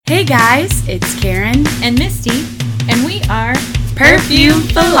guys, it's Karen and Misty, and we are Perfume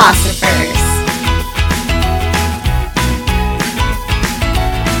Philosophers.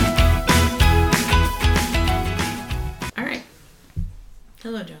 All right.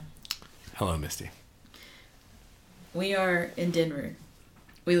 Hello, John. Hello, Misty. We are in Denver.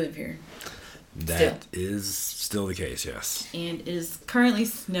 We live here. That is still the case, yes. And it is currently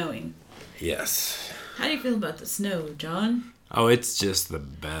snowing. Yes. How do you feel about the snow, John? Oh, it's just the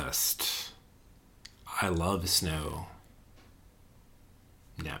best. I love snow.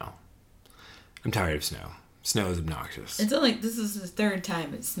 No. I'm tired of snow. Snow is obnoxious. It's only, this is the third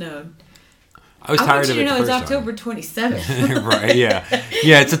time it snowed. I was tired of it. I want you to know it's the first October 27th. Right, yeah.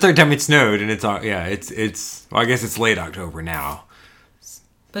 Yeah, it's the third time it snowed, and it's well, I guess it's late October now.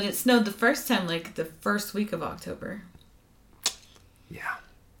 But it snowed the first time, like the first week of October. Yeah.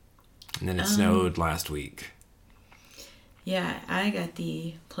 And then it snowed last week. Yeah, I got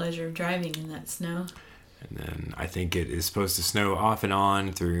the pleasure of driving in that snow. And then I think it is supposed to snow off and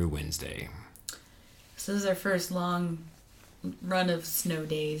on through Wednesday. So this is our first long run of snow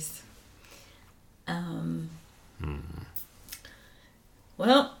days.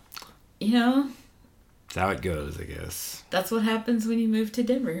 Well, you know, That's how it goes, I guess. that's what happens when you move to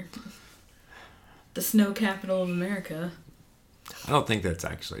Denver. The snow capital of America. I don't think that's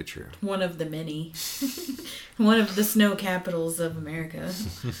actually true. One of the many. One of the snow capitals of America.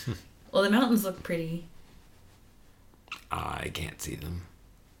 Well, the mountains look pretty. I can't see them.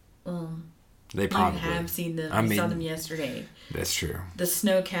 Well, They probably I have seen them. I I saw mean, them yesterday. That's true. The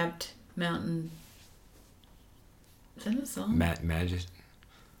snow-capped mountain. Is that a song? Magic?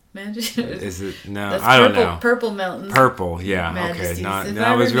 Magic? Is it? No, That's I don't know. Purple Mountains. Purple, yeah. Majesties. Okay, not If that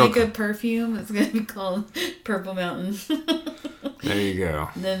I was ever real. make a perfume, it's going to be called Purple Mountain. There you go.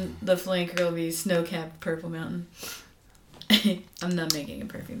 Then the flanker will be snow-capped Purple Mountain. I'm not making a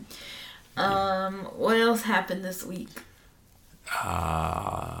perfume. What else happened this week?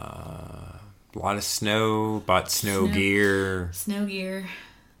 A lot of snow. Bought snow gear. Snow gear.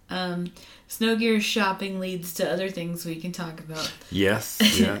 Snow gear shopping leads to other things we can talk about. Yes,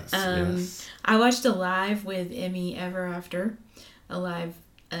 yes. I watched a live with Emmy Ever After, a live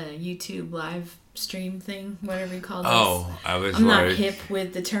YouTube live stream thing, whatever you call this. Oh, I'm not hip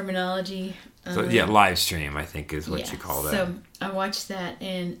with the terminology. So, yeah, live stream, I think, is what you call that. So I watched that,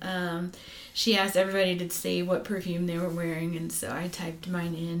 and she asked everybody to say what perfume they were wearing, and so I typed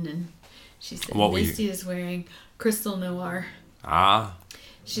mine in, and she said Misty is wearing Crystal Noir. Ah.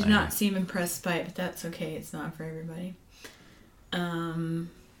 She did not seem impressed by it, but that's okay. It's not for everybody.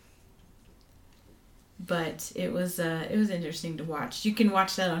 But it was interesting to watch. You can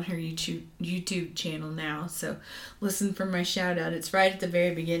watch that on her YouTube channel now. So listen for my shout out. It's right at the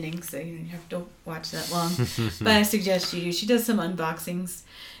very beginning, so you don't have to watch that long. But I suggest you do. She does some unboxings.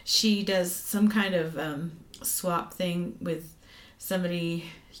 She does some kind of swap thing with somebody.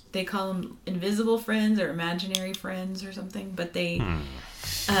 They call them invisible friends or imaginary friends or something. But they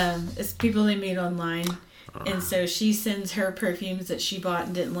it's people they meet online. And so she sends her perfumes that she bought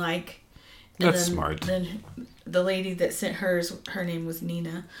and didn't like. That's smart. Then the lady that sent hers, her name was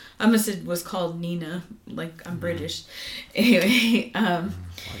Nina. I must have was called Nina, like I'm British. Anyway,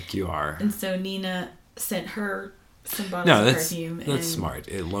 like you are. And so Nina sent her some bottles of perfume. That's smart.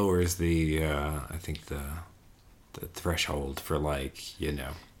 It lowers the, I think the threshold for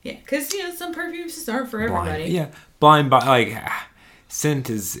Yeah, because some perfumes just aren't for everybody. Blind buy scent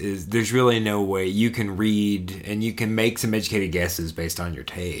is there's really no way you can read, and you can make some educated guesses based on your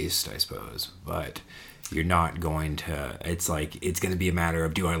taste, I suppose, but you're not going to. It's going to be a matter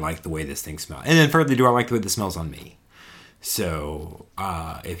of, do I like the way this thing smells, and then further, do I like the way this smells on me? So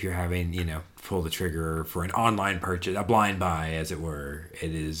if you're having pull the trigger for an online purchase, a blind buy as it were,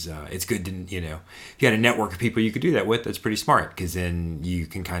 it's good to if you had a network of people you could do that with, that's pretty smart, because then you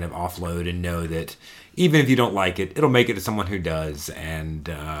can kind of offload and know that even if you don't like it, it'll make it to someone who does. And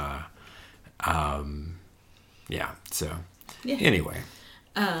anyway,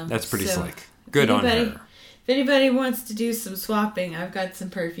 that's pretty slick. Good on her. If anybody wants to do some swapping, I've got some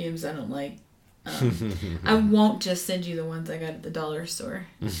perfumes I don't like. I won't just send you the ones I got at the dollar store.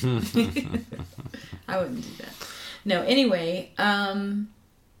 I wouldn't do that. No, anyway, so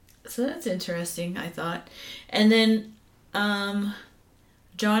that's interesting, I thought. And then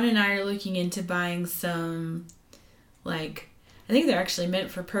John and I are looking into buying some, I think they're actually meant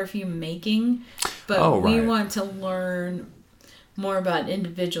for perfume making, but we want to learn more about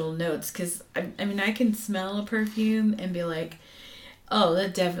individual notes, because I mean, I can smell a perfume and be like, oh,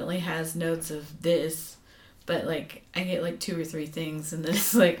 that definitely has notes of this, But like I get like 2 or 3 things, and then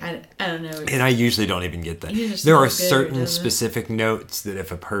it's like I don't know. And I usually don't even get that. You just There smell are good, certain doesn't it? specific notes that if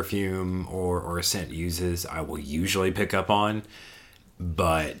a perfume or a scent uses, I will usually pick up on,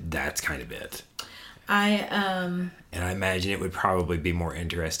 but that's kind of it. And I imagine it would probably be more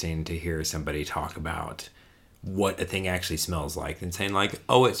interesting to hear somebody talk about what a thing actually smells like than saying like,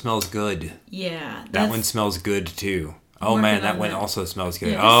 oh, it smells good. Yeah, That one smells good too. Oh working man, that on one that. also smells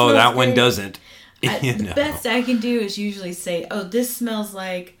good. Yeah, this Oh, that smells one great. doesn't. You The know? best I can do is usually say, "Oh, this smells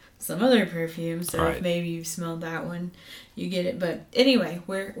like some other perfume." So Right. if maybe you've smelled that one, you get it. But anyway,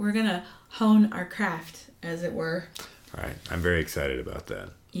 we're gonna hone our craft, as it were. Right. I'm very excited about that.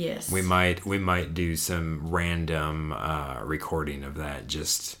 Yes. We might do some random recording of that,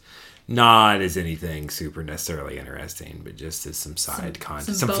 just not as anything super necessarily interesting, but just as some side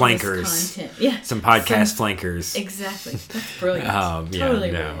content, some bonus flankers, content. Yeah. some podcast flankers. Exactly. That's brilliant. Yeah,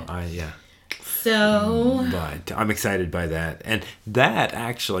 Totally no, brilliant. yeah. So But I'm excited by that. And that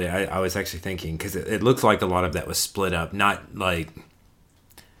actually, I was actually thinking, because it looks like a lot of that was split up. Not like,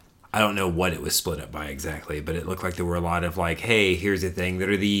 I don't know what it was split up by exactly, but it looked like there were a lot of like, hey, here's the thing.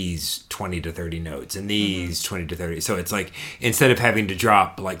 There are these 20 to 30 notes and these 20 to 30. So it's like, instead of having to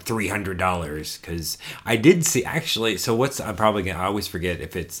drop like $300, because I did see actually, so I'm probably going to, I always forget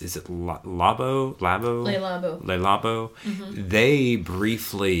if is it Labo? Le Labo. Le Labo? They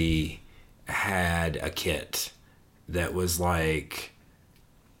briefly had a kit that was like,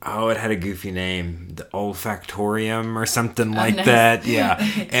 oh, it had a goofy name, the Olfactorium or something like nice. that. Yeah.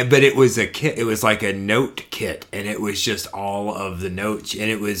 But it was a kit. It was like a note kit, and it was just all of the notes. And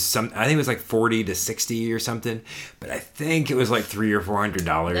it was I think it was like 40 to 60 or something. But I think it was like $300 or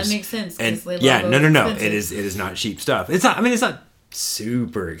 $400. That makes sense. And 'Cause Le yeah, Labo no. is It is not cheap stuff. It's not. I mean, it's not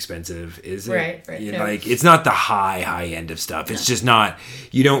super expensive, is it? Right, You no. know, like it's not the high end of stuff. It's just not.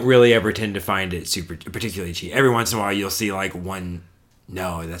 You don't really ever tend to find it super particularly cheap. Every once in a while, you'll see like one.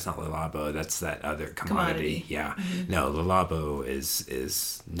 No, that's not Le Labo. That's that other commodity. Yeah. No, Le Labo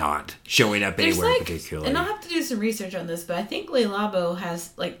is not showing up There's anywhere like, particularly. and I'll have to do some research on this, but I think Le Labo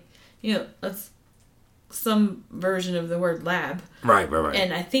has like, that's some version of the word lab. Right.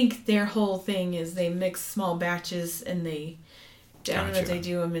 And I think their whole thing is they mix small batches and I don't know if Gotcha. they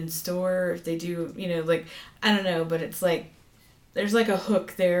do them in store, or if they do, like, I don't know, but it's like, there's like a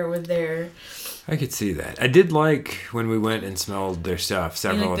hook there with their, I could see that. I did like when we went and smelled their stuff.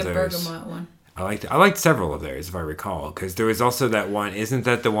 Several like of the theirs. bergamot one. I liked several of theirs, if I recall, because there was also that one. Isn't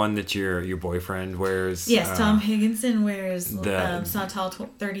that the one that your boyfriend wears? Yes, Tom Higginson wears the- Santal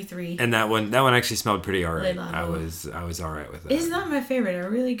 33. And that one actually smelled pretty alright. Le Labo. I was alright with that. It's not my favorite. I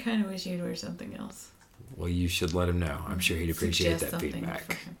really kind of wish you'd wear something else. Well, you should let him know. I'm sure he'd appreciate Suggest that something feedback.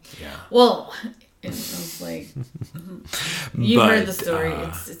 for him. Yeah. Well, it was like, you heard the But, story.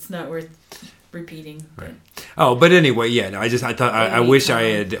 It's not worth repeating. But Oh, but anyway, yeah. No, I thought I Maybe wish I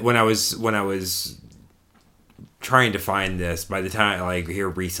Tom. had when I was trying to find this. By the time like here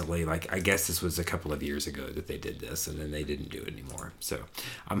recently, like I guess this was a couple of years ago that they did this, and then they didn't do it anymore. So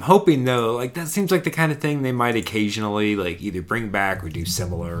I'm hoping though, like that seems like the kind of thing they might occasionally like either bring back or do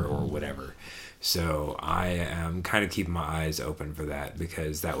similar or whatever. So I am kind of keeping my eyes open for that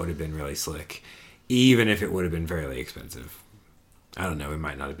because that would have been really slick, even if it would have been fairly expensive. I don't know. We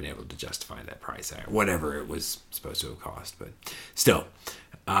might not have been able to justify that price or whatever it was supposed to have cost, but still.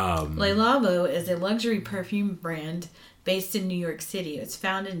 Le Labo is a luxury perfume brand based in New York City. It was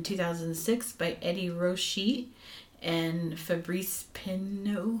founded in 2006 by Eddie Roche and Fabrice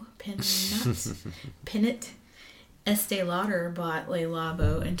Pinot. Estee Lauder bought Le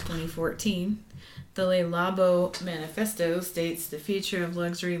Labo in 2014. The Le Labo Manifesto states the future of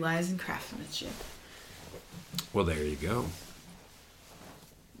luxury lies in craftsmanship. Well, there you go.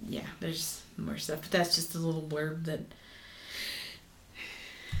 Yeah, there's more stuff, but that's just a little blurb that.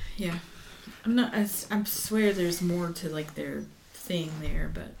 Yeah, I swear there's more to like their thing there,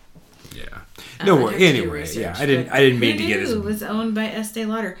 but. Yeah. I'd No, have to do anyway, research, yeah. but I didn't mean to get Hoodoo as was owned by Estee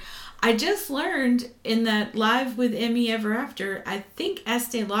Lauder. I just learned in that Live with Emmy Ever After, I think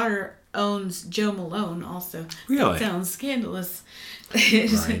Estee Lauder owns Joe Malone also. Really? That sounds scandalous.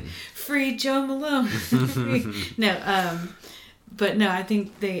 Right. Free Joe Malone. No, but no, I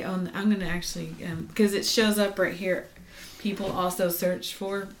think they own. I'm gonna actually because it shows up right here. People also search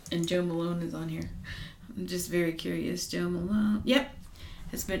for, and Joe Malone is on here. I'm just very curious. Joe Malone. Yep,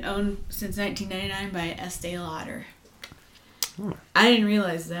 it's been owned since 1999 by Estee Lauder. I didn't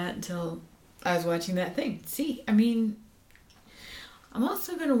realize that until I was watching that thing. See, I mean, I'm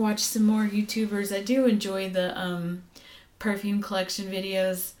also going to watch some more YouTubers. I do enjoy the perfume collection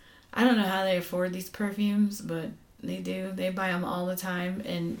videos. I don't know how they afford these perfumes, but they do. They buy them all the time.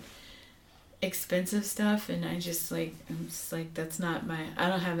 And expensive stuff, and I'm just like, that's not I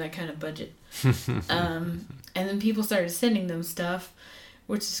don't have that kind of budget. And then people started sending them stuff,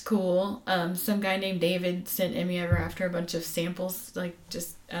 which is cool. Some guy named David sent Emmy Ever After a bunch of samples, like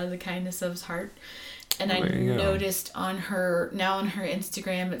just out of the kindness of his heart. And I noticed on her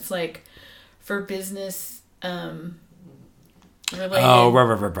Instagram, it's like for business related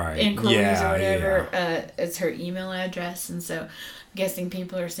right. inquiries or whatever. It's her email address, and so I'm guessing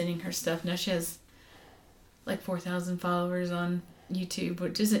people are sending her stuff. Now she has like 4,000 followers on YouTube,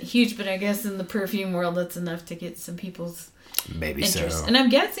 which isn't huge, but I guess in the perfume world, that's enough to get some people's interest. So. And I'm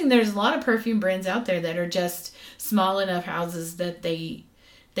guessing there's a lot of perfume brands out there that are just small enough houses that they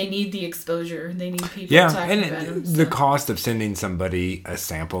need the exposure. They need people talking about them. The cost of sending somebody a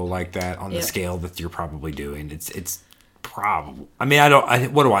sample like that on the scale that you're probably doing, it's probably. I mean,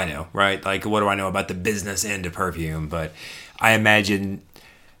 what do I know, right? Like, what do I know about the business end of perfume? But I imagine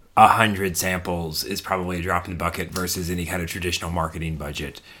 100 samples is probably a drop in the bucket versus any kind of traditional marketing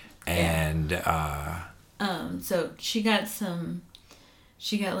budget. And so she got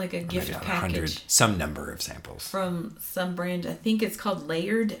like a gift package. Some number of samples. From some brand. I think it's called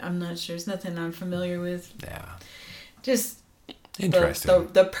Layered. I'm not sure. It's nothing I'm familiar with. Yeah. Just interesting.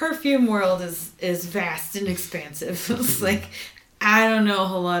 The perfume world is vast and expansive. It's like, I don't know a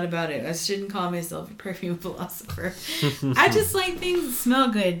whole lot about it. I shouldn't call myself a perfume philosopher. I just like things that smell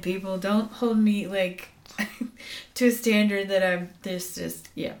good, people. Don't hold me like to a standard that I'm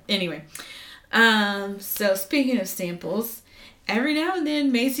Anyway. So speaking of samples, every now and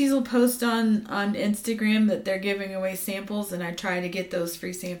then Macy's will post on Instagram that they're giving away samples, and I try to get those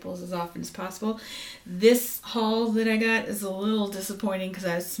free samples as often as possible. This haul that I got is a little disappointing because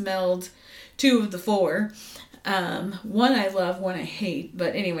I smelled 2 of the 4. One I love, one I hate.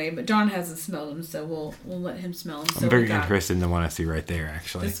 But anyway, John hasn't smelled them, so we'll let him smell them. I'm very interested in the one I see right there,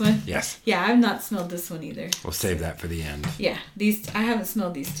 actually. This one? Yes. Yeah, I've not smelled this one either. We'll save that for the end. Yeah, I haven't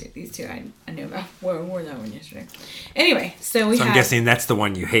smelled these two. These two I knew about. Wore that one yesterday. Anyway, so I'm guessing that's the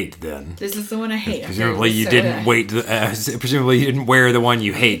one you hate then. This is the one I hate. Presumably you didn't presumably you didn't wear the one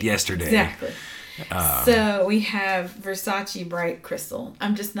you hate yesterday. Exactly. So we have Versace Bright Crystal.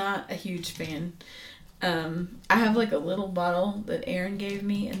 I'm just not a huge fan. I have like a little bottle that Aaron gave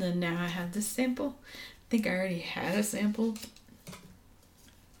me, and then now I have this sample. I think I already had a sample.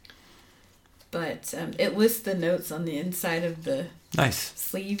 But it lists the notes on the inside of the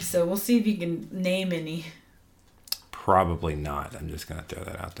sleeve, so we'll see if you can name any. Probably not. I'm just going to throw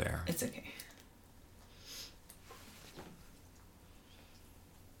that out there. It's okay.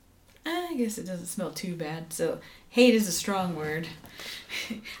 I guess it doesn't smell too bad, so hate is a strong word.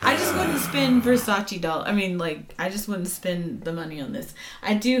 I just wouldn't spend Versace dollars. I mean, like, I just wouldn't spend the money on this.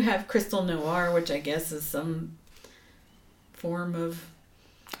 I do have Crystal Noir, which I guess is some form of...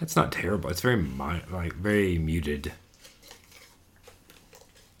 That's not terrible. It's very, very muted.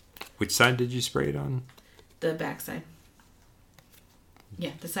 Which side did you spray it on? The back side.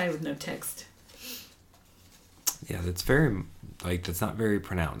 Yeah, the side with no text. Yeah, that's very, that's not very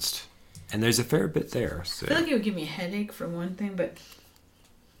pronounced. And there's a fair bit there. So. I feel like it would give me a headache for one thing, but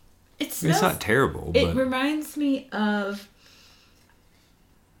it smells... It's not terrible, It reminds me of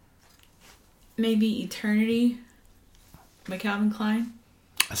maybe Eternity by Calvin Klein.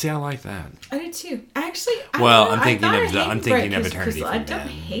 See, I like that. I do too. I'm thinking of Eternity. I don't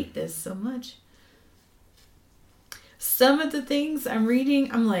hate this so much. Some of the things I'm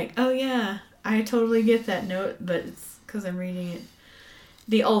reading, I'm like, oh yeah, I totally get that note, but it's because I'm reading it.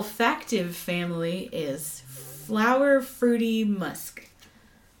 The olfactive family is flower, fruity, musk.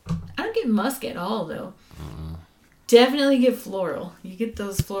 I don't get musk at all, though. Definitely get floral. You get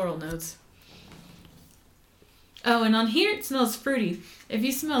those floral notes. Oh, and on here it smells fruity. If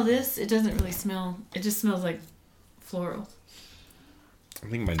you smell this, it doesn't really smell. It just smells like floral. I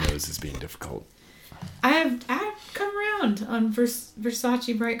think my nose is being difficult. I've come around on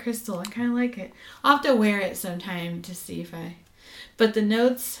Versace Bright Crystal. I kind of like it. I'll have to wear it sometime to see if I... But the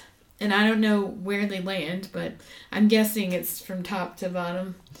notes, and I don't know where they land, but I'm guessing it's from top to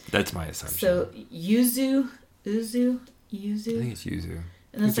bottom. That's my assumption. So yuzu. I think it's yuzu.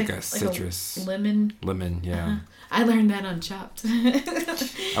 And that's like a citrus. Lemon. Lemon, yeah. Uh-huh. I learned that on Chopped.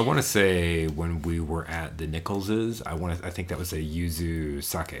 I want to say when we were at the Nichols's, I think that was a yuzu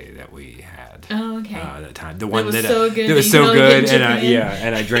sake that we had. Oh, okay. That time, the one that was so good. It was so good,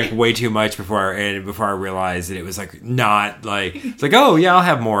 and I drank way too much before I realized that it was like not like it's like, oh yeah, I'll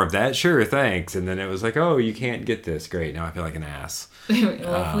have more of that, sure, thanks. And then it was like, oh, you can't get this. Great, now I feel like an ass.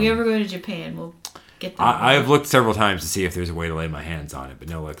 Well, if we ever go to Japan, we'll get them. I've looked several times to see if there's a way to lay my hands on it, but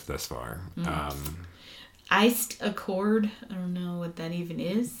no luck thus far. Iced Accord. I don't know what that even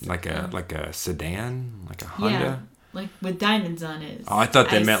is. Like a sedan, like a Honda. Yeah, like with diamonds on it. Oh, I thought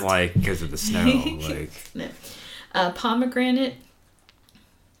they Iced. meant like because of the snow. Like No. Pomegranate.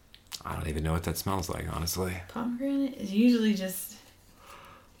 I don't even know what that smells like, honestly. Pomegranate is usually just,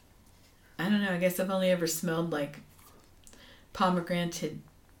 I don't know, I guess I've only ever smelled like pomegranate.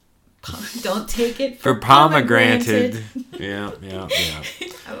 Don't take it For pomegranate. Yeah.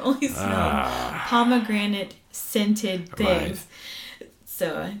 I've only smelled pomegranate scented things. Right.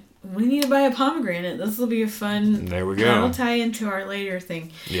 So we need to buy a pomegranate. This will be a fun. There we go. That'll tie into our later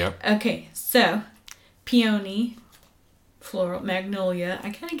thing. Yep. Okay, so peony, floral, magnolia. I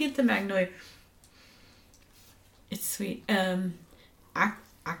kind of get the magnolia. It's sweet. Acajou.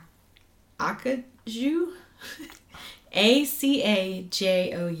 Acajou.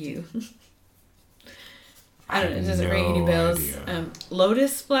 I don't know. It doesn't ring any bells.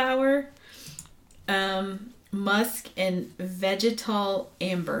 Lotus flower, musk, and vegetal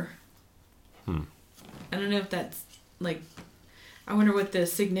amber. I don't know if that's like. I wonder what the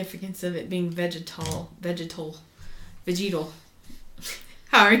significance of it being vegetal.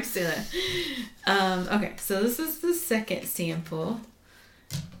 How are you say that? Okay, so this is the second sample.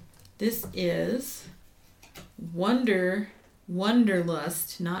 This is Wonderlust,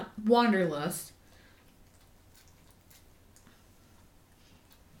 not Wanderlust.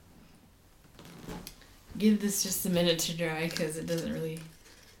 Give this just a minute to dry because it doesn't really.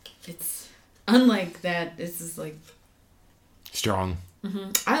 It's unlike that. This is like Strong.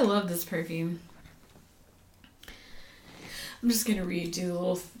 I love this perfume. I'm just gonna read you a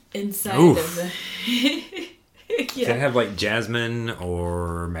little inside of the. Does it have like jasmine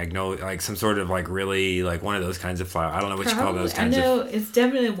or magnolia, like some sort of like really like one of those kinds of flowers? I don't know what you call those kinds of. I know it's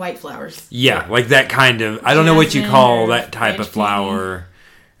definitely white flowers. Yeah, like that kind of. I don't know what you call Jasmine or that type of French flower.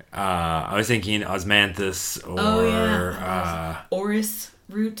 I was thinking osmanthus or orris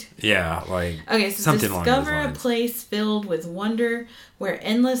root. Yeah, like Okay, so something along those discover a lines. place filled with wonder where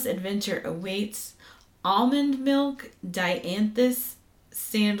endless adventure awaits. Almond milk, dianthus,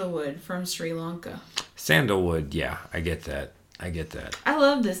 sandalwood from Sri Lanka. Sandalwood, yeah, I get that. I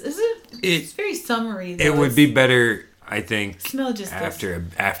love this. It's very summery. Though. It would be better, I think, Smell just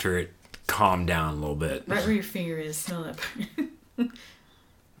after it calmed down a little bit. right where your finger is. Smell that part.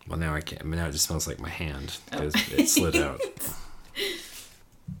 Well, now I can't. I mean, now it just smells like my hand because it slid out.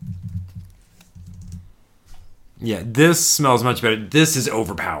 Yeah, this smells much better. This is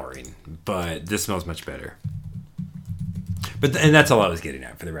overpowering, but this smells much better. And that's all I was getting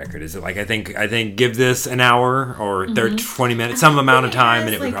at for the record. Is it like I think give this an hour or 20 minutes, some amount of time,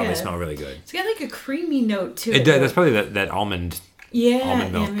 and it would probably smell really good. It's got like a creamy note to It it. does. That's probably that almond.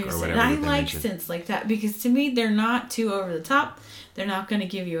 Almond milk maybe or so. whatever. And I they like mentioned. scents like that because to me they're not too over the top. They're not going to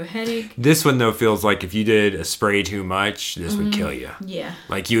give you a headache. This one though feels like if you did a spray too much, this would kill you. Yeah.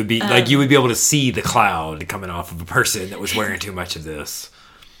 Like you would be able to see the cloud coming off of a person that was wearing too much of this.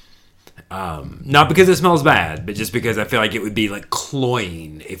 Not because it smells bad, but just because I feel like it would be like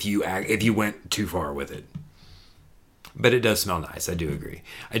cloying if you went too far with it. But it does smell nice. I do agree.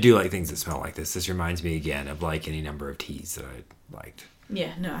 I do like things that smell like this. This reminds me again of like any number of teas that I liked.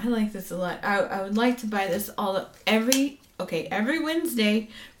 Yeah, no, I like this a lot. I would like to buy this every Wednesday,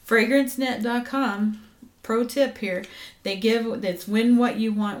 fragrancenet.com. Pro tip here. That's Win What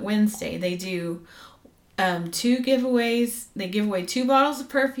You Want Wednesday. They do 2 giveaways. They give away 2 bottles of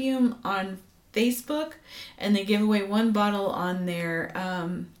perfume on Facebook, and they give away 1 bottle on their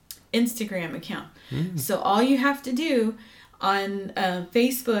Instagram account. So all you have to do on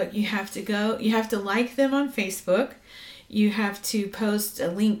Facebook, you have to like them on Facebook. You have to post a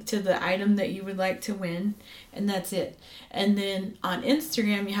link to the item that you would like to win, and that's it. And then on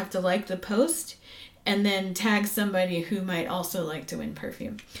Instagram, you have to like the post and then tag somebody who might also like to win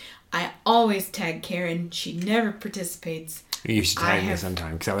perfume. I always tag Karen. She never participates. You should tag me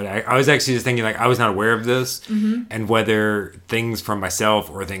sometime because I was actually just thinking like I was not aware of this and whether things from myself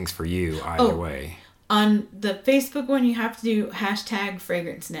or things for you either way. On the Facebook one, you have to do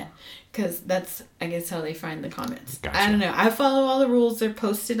 #FragranceNet because that's, I guess, how they find the comments. Gotcha. I don't know. I follow all the rules. They're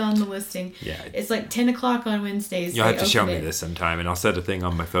posted on the listing. Yeah. It's like 10 o'clock on Wednesdays. You'll have to show me this sometime, and I'll set a thing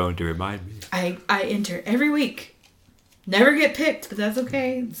on my phone to remind me. I enter every week. Never get picked, but that's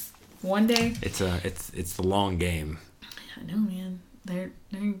okay. It's one day. It's the long game. I know, man. They're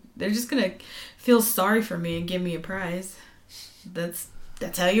just gonna feel sorry for me and give me a prize. That's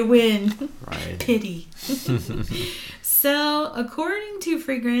how you win. Right. Pity. So, according to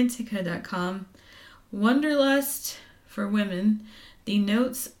Fragrantica.com, Wonderlust for women, the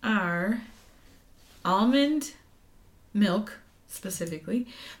notes are almond milk, specifically.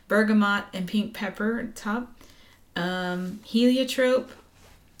 Bergamot and pink pepper at the top. Heliotrope.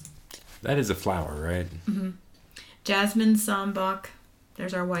 That is a flower, right? Mm-hmm. Jasmine Sambac.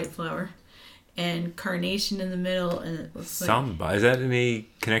 There's our white flower. And carnation in the middle. And it looks Samba. Is that any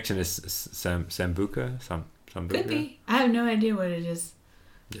connection to Sambuca? Sambuca? Could be. I have no idea what it is.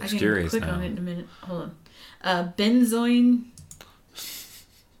 Just I can curious click now. on it in a minute. Hold on. Benzoin.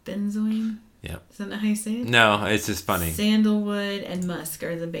 Yeah. Is that not how you say it? No, it's just funny. Sandalwood and musk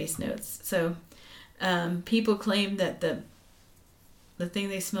are the base notes. So people claim that the thing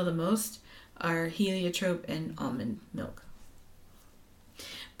they smell the most are heliotrope and almond milk.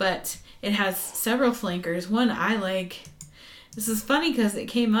 But it has several flankers. One I like. This is funny because it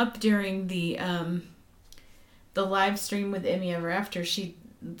came up during the live stream with Emmy Ever After.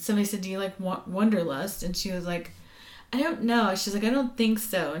 Somebody said, "Do you like Wonderlust?" And she was like, "I don't know." She's like, "I don't think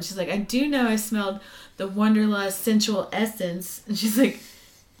so." And she's like, "I do know I smelled the Wonderlust Sensual Essence." And she's like,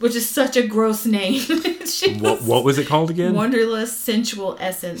 which is such a gross name. What was it called again? Wonderlust Sensual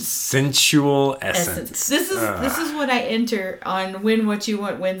Essence. Sensual Essence. This is what I enter on Win What You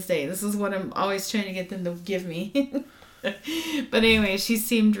Want Wednesday. This is what I'm always trying to get them to give me. But anyway, she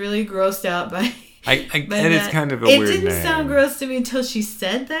seemed really grossed out by It is kind of a weird name. It didn't sound gross to me until she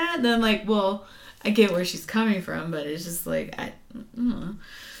said that. And I'm like, well, I get where she's coming from, but it's just like, I don't know.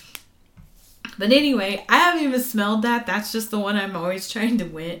 But anyway, I haven't even smelled that. That's just the one I'm always trying to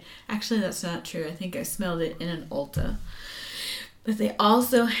win. Actually, that's not true. I think I smelled it in an Ulta. But they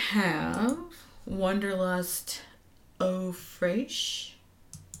also have Wonderlust Eau Fraiche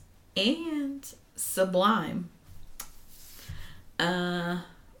and Sublime.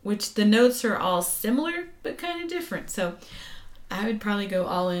 Which the notes are all similar, but kind of different. So I would probably go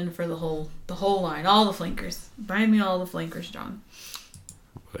all in for the whole line, all the flankers. Buy me all the flankers, John.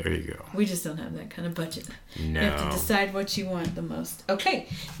 There you go. We just don't have that kind of budget. No. You have to decide what you want the most. Okay,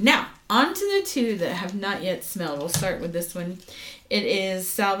 now on to the two that have not yet smelled. We'll start with this one. It is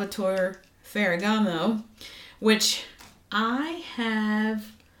Salvatore Ferragamo, which I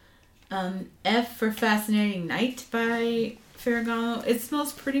have F for Fascinating Night by Ferragamo. It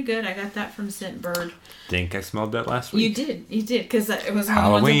smells pretty good. I got that from Scentbird. Think I smelled that last week. You did, because it was one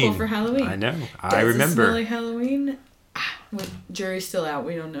Halloween. for Halloween. I know. Does I remember. It smell like Halloween? Well, jury's still out.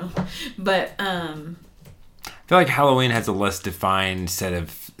 We don't know, but I feel like Halloween has a less defined set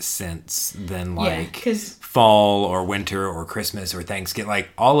of scents than like 'cause fall or winter or Christmas or Thanksgiving. Like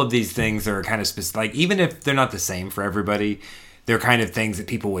all of these things are kind of specific. Like even if they're not the same for everybody, they're kind of things that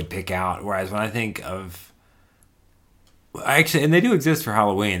people would pick out. Whereas when I think of actually, and they do exist for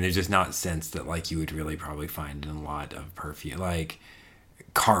Halloween, they're just not scents that like you would really probably find in a lot of perfume, like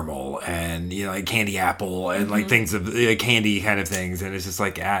caramel and like candy apple and like things of candy kind of things. And it's just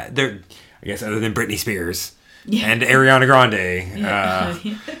like they're, I guess, other than Britney Spears and Ariana Grande.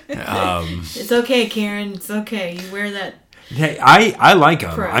 It's okay, Karen. It's okay. You wear that. Hey, I like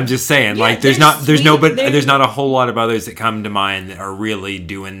them. I'm just saying, like, there's not a whole lot of others that come to mind that are really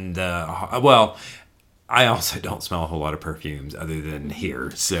doing the well. I also don't smell a whole lot of perfumes other than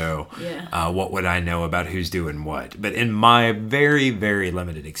here. So what would I know about who's doing what? But in my very, very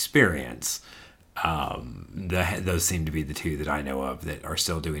limited experience, those seem to be the two that I know of that are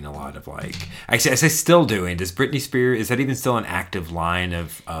still doing a lot of like... Actually, I say still doing. Does Britney Spears... Is that even still an active line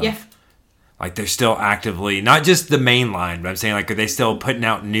of like, they're still actively... Not just the main line, but I'm saying, like, are they still putting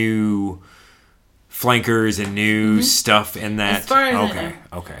out new flankers and new stuff in that? As far as I know.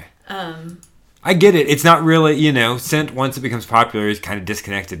 Okay. I get it. It's not really, scent once it becomes popular is kind of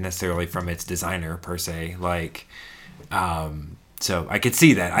disconnected necessarily from its designer per se. Like, so I could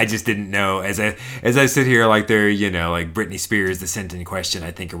see that. I just didn't know as I sit here, like they're, like Britney Spears, the scent in question,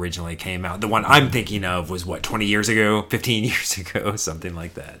 I think originally came out. The one I'm thinking of was 20 years ago, 15 years ago, something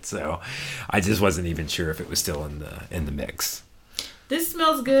like that. So I just wasn't even sure if it was still in the mix. This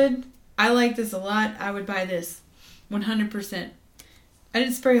smells good. I like this a lot. I would buy this 100%. I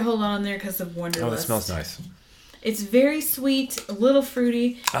didn't spray a whole lot on there because of Wonderlust. Oh, it smells nice. It's very sweet, a little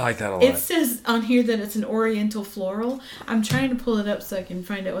fruity. I like that a lot. It says on here that it's an oriental floral. I'm trying to pull it up so I can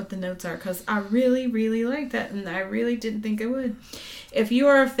find out what the notes are because I really, really like that and I really didn't think I would. If you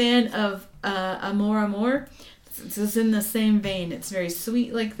are a fan of Amor Amor, this is in the same vein. It's very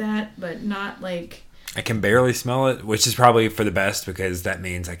sweet like that, but not like... I can barely smell it, which is probably for the best because that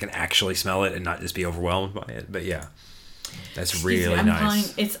means I can actually smell it and not just be overwhelmed by it. But yeah. That's really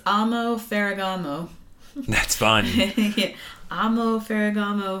nice. It's Amo Ferragamo. That's fun. Yeah. Amo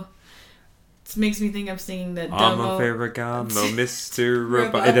Ferragamo. It makes me think I'm singing that Amo Ferragamo, Mr.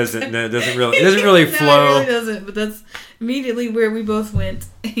 Robot. It doesn't really flow. It really doesn't, but that's immediately where we both went.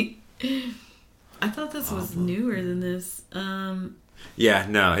 I thought this was newer than this. Yeah,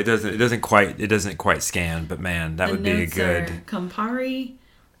 no, it doesn't quite scan, but man, that would be a good Campari,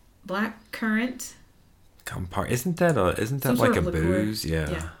 black currant. Campari. Isn't that Some like sort a of liqueur. booze?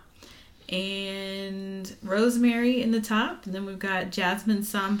 Yeah. And rosemary in the top, and then we've got jasmine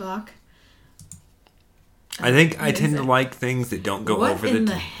sambac. I think I tend to like things that don't go over the What in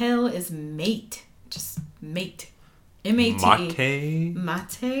the hell is mate? Just mate. M-A-T-E.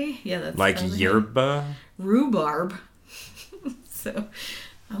 Mate? Mate? Yeah, that's Like that was yerba? rhubarb. So,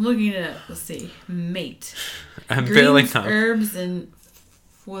 I'm looking it up. Let's see. Mate. I'm fairly Greens, herbs, and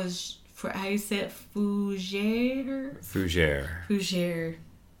how you say it? Fougere? Fougere.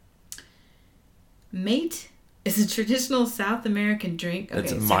 Mate is a traditional South American drink.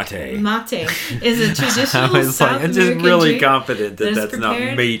 That's Okay, mate. Mate is a traditional I was South like, I'm American just really drink confident that that is that's not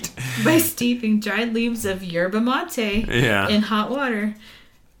prepared meat. by steeping dried leaves of yerba mate Yeah. in hot water.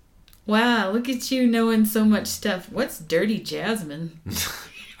 Wow, look at you knowing so much stuff. What's dirty jasmine?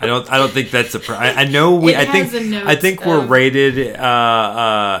 I don't think that's I know we. It has a note I think we're of- rated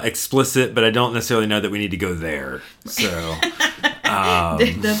explicit, but I don't necessarily know that we need to go there. So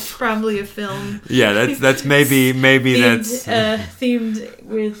That's probably a film. yeah, that's maybe themed, that's themed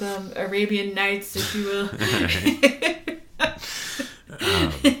with Arabian Nights, if you will.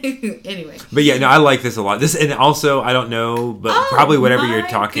 Anyway. But yeah, no, I like this a lot. This, and also I don't know, but probably whatever you're my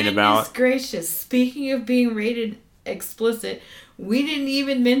talking goodness about. Gracious! Speaking of being rated explicit, we didn't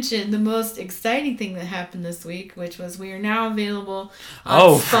even mention the most exciting thing that happened this week, which was we are now available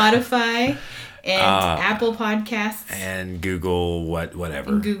on Spotify and Apple Podcasts And Google whatever.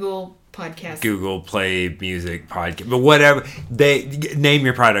 and Google Podcasts. Google Play Music Podcast, but whatever they name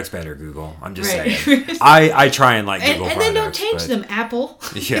your products better. Google. I'm just Right. saying. I try and like and Google then products, don't change but- them, Apple.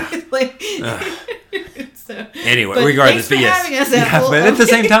 Yeah. Like, so, Anyway, but regardless, thanks but for yes, having us, yeah, Apple. but at the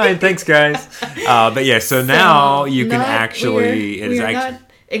same time, thanks guys. But yeah, so now you can not- actually. we are not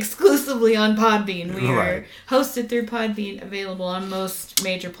exclusively on Podbean. We Right. are hosted through Podbean, available on most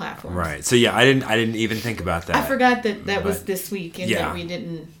major platforms. Right. So yeah, I didn't even think about that. I forgot that was But, this week, and yeah. that we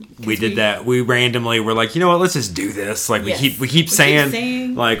didn't. We did that. We randomly were like, you know what? Let's just do this. Like Yes. we keep saying,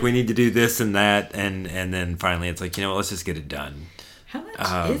 saying- like we need to do this and that, and then finally it's like, you know what? Let's just get it done. How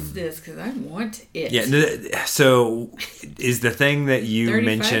much is this? Because I want it. Yeah. So is the thing that you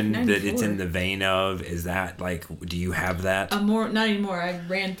mentioned that it's $35.94. in the vein of? Is that like? Do you have that? Not anymore. I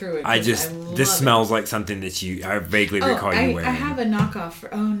ran through it. I 'cause just love this it. smells like something that I vaguely recall you wearing. I have a knockoff.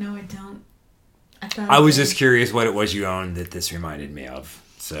 Oh no, I don't. I thought I was did. just curious what it was you owned that this reminded me of.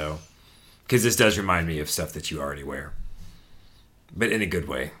 So, because this does remind me of stuff that you already wear, but in a good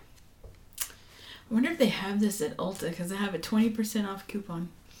way. I wonder if they have this at Ulta because I have a 20% off coupon.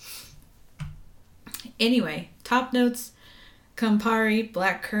 Anyway, top notes: Campari,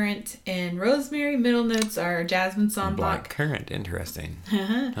 blackcurrant, and rosemary. Middle notes are jasmine sambac, Black currant, interesting.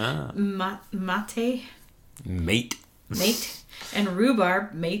 mate, Mate. and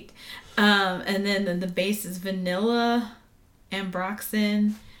rhubarb, mate. And then the base is vanilla,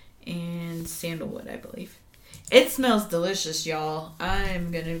 ambroxan, and sandalwood, I believe. It smells delicious, y'all.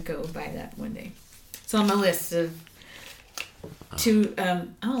 I'm gonna go buy that one day. It's on my list of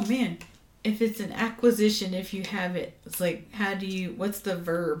oh man, if it's an acquisition, if you have it, it's like, what's the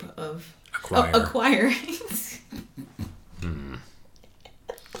verb of Acquire. acquire?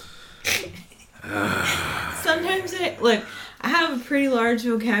 Sometimes I have a pretty large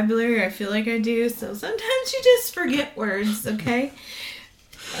vocabulary. I feel like I do. So sometimes you just forget words. Okay.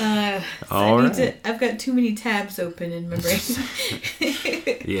 I've got too many tabs open in my brain.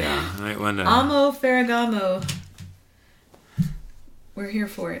 Yeah. I wonder. Amo Ferragamo. We're here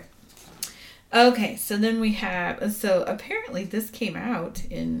for it. Okay, so then we have... So apparently this came out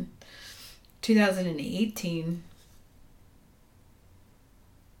in 2018.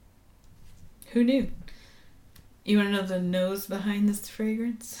 Who knew? You want to know the nose behind this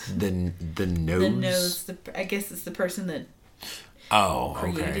fragrance? The nose. The nose. I guess it's the person that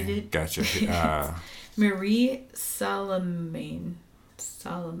created okay. it. Gotcha. Marie Salamagna.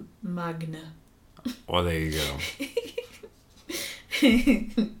 Well, there you go.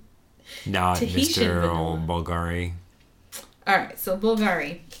 Not Tahitian Mr. vanilla. Bulgari. All right, so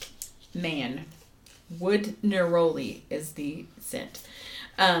Bulgari, man, wood neroli is the scent.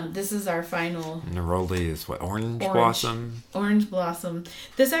 This is our final Neroli is what? Orange blossom? Orange blossom.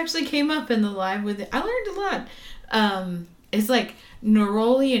 This actually came up in the live with it. I learned a lot. It's like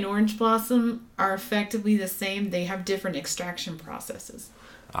neroli and orange blossom are effectively the same. They have different extraction processes.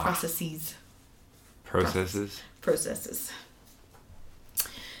 Processes.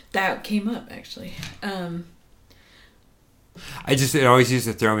 That came up actually. It always used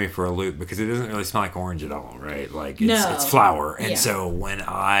to throw me for a loop because it doesn't really smell like orange at all, right? Like No. it's flour. And Yeah. so when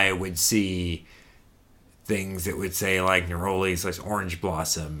I would see things that would say like neroli / orange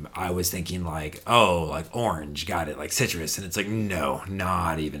blossom, I was thinking like, oh, like orange, got it, like citrus. And it's like, no,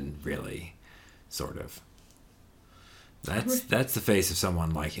 not even really, sort of. That's the face of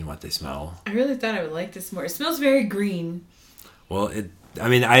someone liking what they smell. I really thought I would like this more. It smells very green. Well,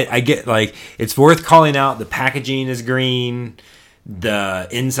 I get like it's worth calling out. The packaging is green. The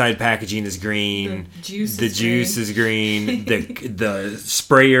inside packaging is green. The juice is green. The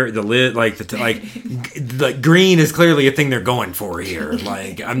sprayer, the lid, the green is clearly a thing they're going for here.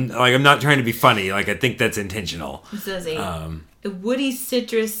 I'm not trying to be funny. Like I think that's intentional. It says a woody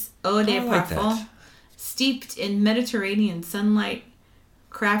citrus eau de I like parfum, that. steeped in Mediterranean sunlight,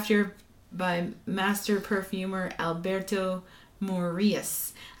 crafted by master perfumer Alberto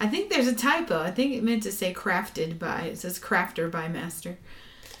Morias. I think there's a typo. I think it meant to say crafted by. It says crafter by master.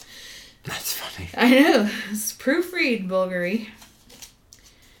 That's funny. I know. It's proofread, Bulgari.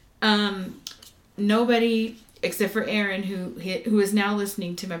 Nobody except for Aaron, who is now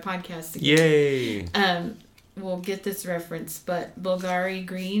listening to my podcast again. Yay! Will get this reference, but Bulgari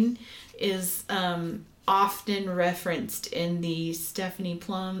green is often referenced in the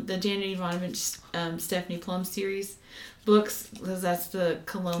Janet Ivanovich Stephanie Plum series books, because that's the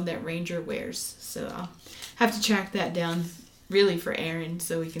cologne that Ranger wears. So I'll have to track that down really for Aaron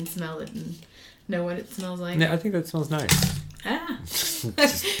so we can smell it and know what it smells like. Yeah, I think that smells nice. Just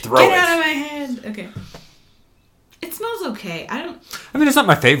throw Get it. out of my head. Okay. It smells okay. I mean, it's not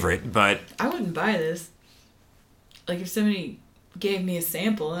my favorite, but I wouldn't buy this. Like if somebody gave me a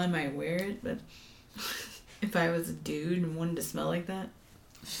sample, I might wear it, but if I was a dude and wanted to smell like that.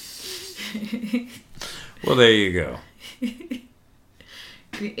 well, there you go.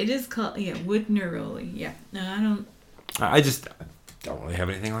 It is called, wood neroli. Yeah. No, I don't. I just don't really have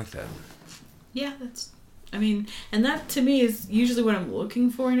anything like that. Yeah, and that to me is usually what I'm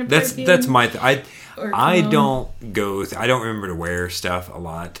looking for in a perfume. That's my I cologne. I don't remember to wear stuff a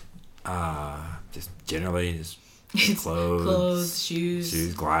lot. Just generally just clothes,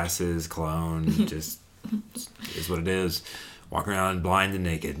 shoes, glasses, cologne, just is what it is. Walk around blind and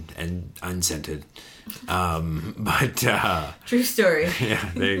naked and unscented. True story. Yeah,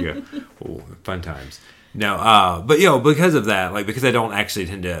 there you go. Ooh, fun times. No, but because of that, because I don't actually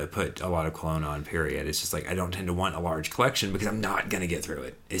tend to put a lot of cologne on, period. It's just I don't tend to want a large collection because I'm not going to get through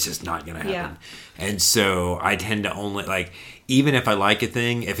it. It's just not going to happen. Yeah. And so I tend to only, even if I like a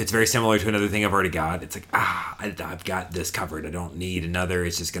thing, if it's very similar to another thing I've already got, it's I've got this covered. I don't need another.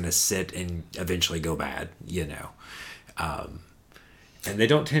 It's just going to sit and eventually go bad, And they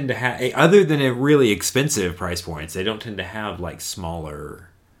don't tend to have, other than at really expensive price points, they don't tend to have smaller,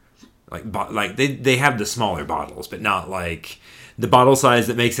 they have the smaller bottles, but not the bottle size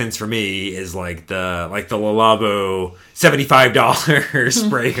that makes sense for me is the Le Labo $75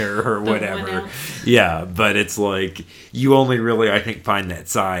 sprayer or whatever. Yeah, but it's you only really, I think, find that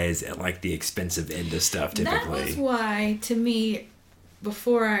size at the expensive end of stuff typically. That was why, to me,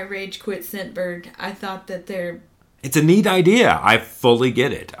 before I rage quit Scentbird, I thought that it's a neat idea. I fully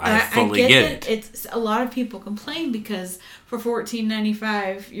get it. I fully get it. It's a lot of people complain because for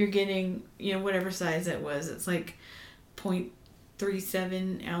 $14.95 you're getting whatever size it was. It's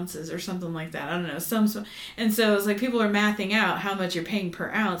 0.37 ounces or something like that. I don't know. And so it's people are mathing out how much you're paying per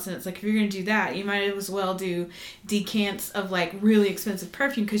ounce, and it's if you're going to do that, you might as well do decants of really expensive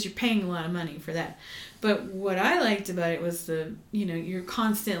perfume because you're paying a lot of money for that. But what I liked about it was you're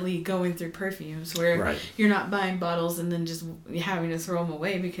constantly going through perfumes where you're not buying bottles and then just having to throw them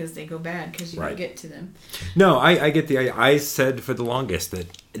away because they go bad because you don't get to them. No, I get I said for the longest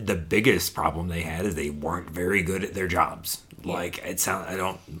that the biggest problem they had is they weren't very good at their jobs. Yeah. I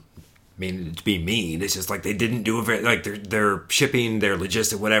don't mean to be mean. It's just they didn't do a very, their shipping, their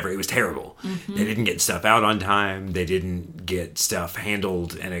logistics, whatever. It was terrible. Mm-hmm. They didn't get stuff out on time. They didn't get stuff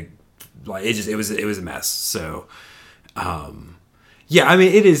handled in it was a mess. So,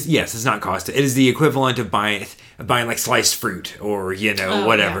 it is. Yes, it's not cost. It is the equivalent of buying sliced fruit or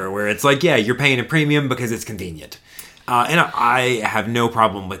whatever. Yeah. Where it's you're paying a premium because it's convenient, and I have no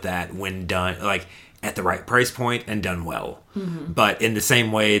problem with that when done at the right price point and done well. Mm-hmm. But in the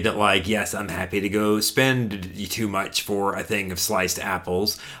same way that yes, I'm happy to go spend too much for a thing of sliced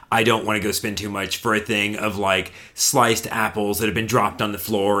apples. I don't want to go spend too much for a thing of sliced apples that have been dropped on the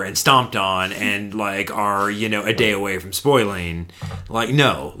floor and stomped on and are a day away from spoiling.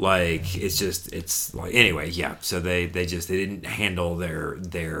 No, it's anyway, yeah. So they didn't handle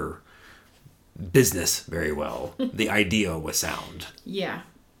their business very well. The idea was sound. Yeah.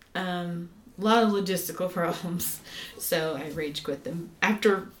 a lot of logistical problems. So I rage quit them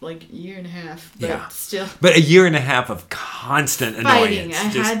after like a year and a half. But Yeah. still. But a year and a half of constant Fighting. annoyance. I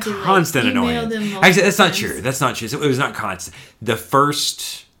Just had to, like, constant email annoyance. them multiple Actually, that's not times. true. That's not true. So it was not constant. The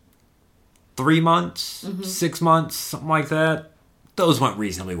first 3 months, 6 months, something like that, those went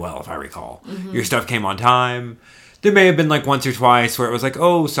reasonably well, if I recall. Your stuff came on time. There may have been like once or twice where it was like,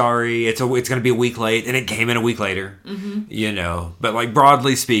 oh, sorry, it's going to be a week late, and it came in a week later. You know, but like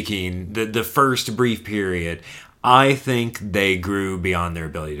broadly speaking, the first brief period, I think they grew beyond their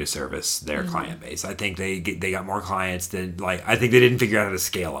ability to service their client base. I think they got more clients than like. I think they didn't figure out how to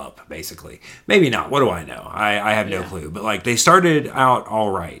scale up. Basically, maybe not. What do I know? I have no Yeah. clue. But like they started out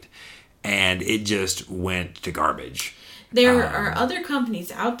all right, and it just went to garbage. There are other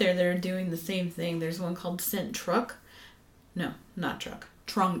companies out there that are doing the same thing. There's one called Scent Truck. No, not Truck.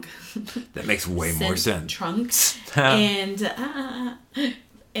 Trunk. That makes way more Scent sense. Trunk.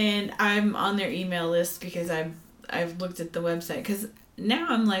 And I'm on their email list because I've looked at the website. Because now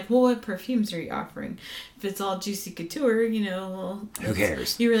I'm like, well, what perfumes are you offering? If it's all Juicy Couture, you know, well, Who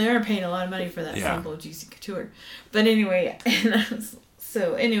cares? You really are paying a lot of money for that Yeah. sample of Juicy Couture. But anyway,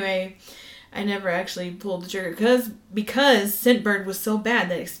 anyway, I never actually pulled the trigger because Scentbird was so bad.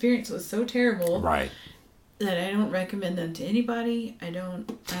 That experience was so terrible Right. that I don't recommend them to anybody. I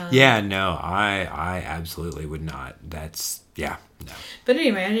don't. Yeah. No. I absolutely would not. That's no. But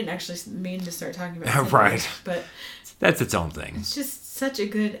anyway, I didn't actually mean to start talking about Scentbird, Right. But That's its own thing. it's just such a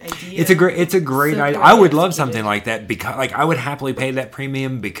good idea. It's a great So idea. poorly I would love executed. something like that because like I would happily pay that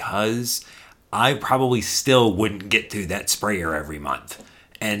premium because I probably still wouldn't get through that sprayer every month.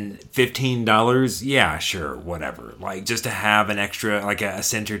 And $15, yeah, sure, whatever. Like just to have an extra, like a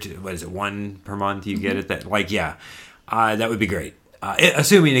cent or two, what is it, one per month you get it? That, like, yeah, that would be great.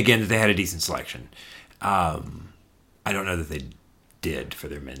 Assuming again that they had a decent selection. I don't know that they did for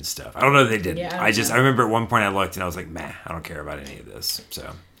their men's stuff. I don't know that they did. Yeah, I I don't know. I remember at one point I looked and I was like, meh, I don't care about any of this.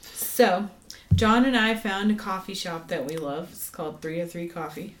 So, John and I found a coffee shop that we love. It's called 303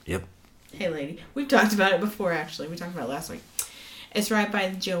 Coffee. Yep. Hey, lady. We've talked about it before, actually. We talked about it last week. It's right by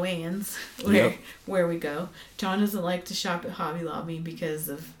the Joann's where we go. John doesn't like to shop at Hobby Lobby because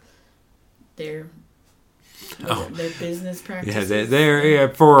of their business Yeah, practices. they're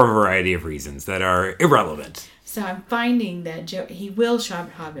for a variety of reasons that are irrelevant. So I'm finding that he will shop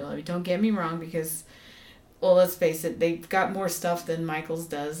at Hobby Lobby. Don't get me wrong, because, well, let's face it, they've got more stuff than Michael's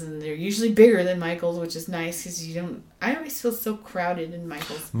does, and they're usually bigger than Michael's, which is nice because I always feel so crowded in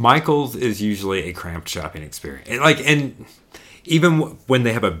Michael's. Michael's is usually a cramped shopping experience. And even when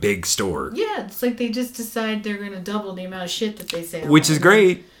they have a big store, Yeah, it's like they just decide they're going to double the amount of shit that they sell. which is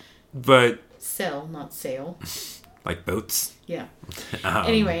great, but Sell, not sale. like boats. Yeah. Um,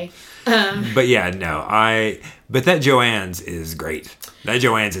 Anyway. But yeah, no, but that Joann's is great. That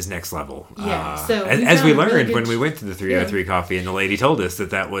Joann's is next level. Yeah, so as we found a really learned good when we went to the 303 Coffee, and the lady told us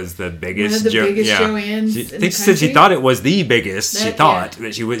that was the biggest. One of the biggest Joann's She in the thinks she said she country. thought it was the biggest. She That- thought,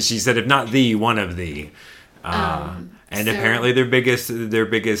 but she said if not the one of the. And so- apparently their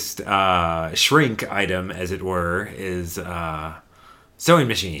biggest shrink item, as it were, is sewing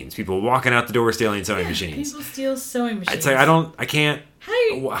machines. People walking out the door stealing sewing machines. People steal sewing machines. It's like I can't. How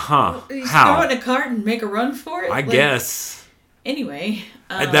you, Huh? you How? throw it in a cart and make a run for it? I Like, guess Anyway.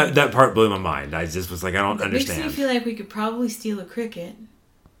 that part blew my mind. I just was like, I don't It makes me understand. feel like we could probably steal a cricket.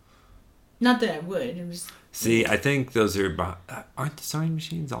 Not that I would. It was, See, I think those are aren't the sewing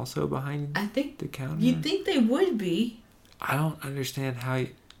machines also behind I think the counter? you'd think they would be. I don't understand how.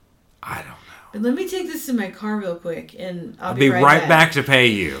 I don't know. But let me take this in my car real quick, and I'll I'll be right right back to pay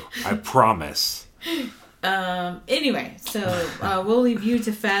you. I promise. Anyway, so we'll leave you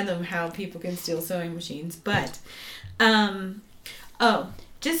to fathom how people can steal sewing machines. But,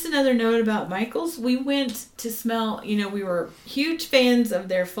 just another note about Michael's. We went to smell, we were huge fans of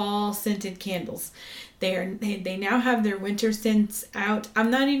their fall scented candles. They now have their winter scents out. I'm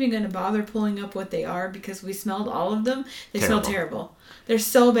not even going to bother pulling up what they are because we smelled all of them. They smell terrible. They're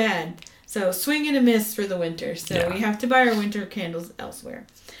so bad. So swing and a miss for the winter. So Yeah. we have to buy our winter candles elsewhere.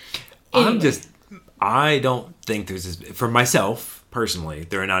 Anyway. I don't think for myself, personally,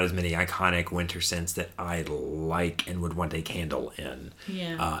 there are not as many iconic winter scents that I like and would want a candle in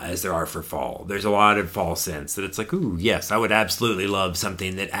as there are for fall. There's a lot of fall scents that it's like, ooh, yes, I would absolutely love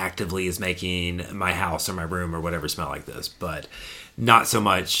something that actively is making my house or my room or whatever smell like this, but not so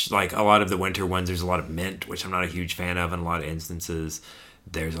much like a lot of the winter ones. There's a lot of mint, which I'm not a huge fan of in a lot of instances.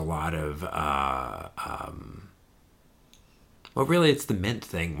 There's a lot of well, really, it's the mint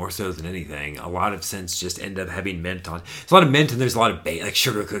thing more so than anything. A lot of scents just end up having mint on. There's a lot of mint and there's a lot of like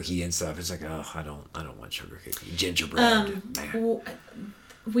sugar cookie and stuff. It's like, oh, I don't want sugar cookie. Gingerbread. Meh.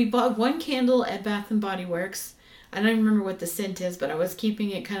 we bought one candle at Bath and Body Works. I don't even remember what the scent is, but I was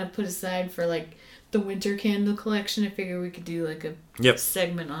keeping it kind of put aside for like the winter candle collection. I figured we could do like a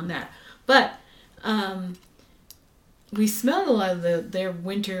segment on that. But we smelled a lot of their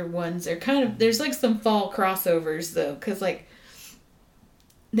winter ones. They're kind of, there's like some fall crossovers though, because like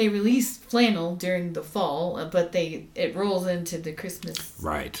they release flannel during the fall, but it rolls into the Christmas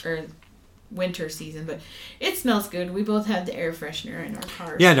or winter season. But it smells good. We both had the air freshener in our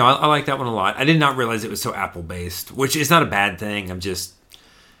cars. Yeah, no, I like that one a lot. I did not realize it was so apple based, which is not a bad thing.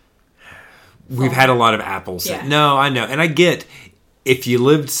 We've had a lot of apples. Yeah. No, I know, and I get. If you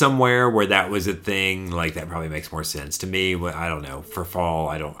lived somewhere where that was a thing, like that probably makes more sense to me. I don't know. For fall,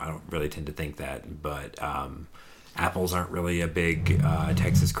 I don't really tend to think that, but apples aren't really a big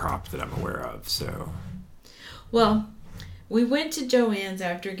Texas crop that I'm aware of. So, well, we went to Joann's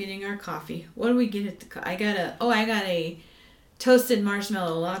after getting our coffee. What did we get at the? I got a toasted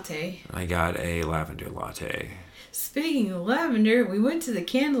marshmallow latte. I got a lavender latte. Speaking of lavender, we went to the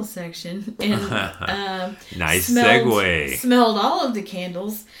candle section and nice segue. Smelled all of the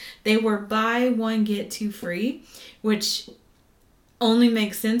candles. They were buy one get two free, which only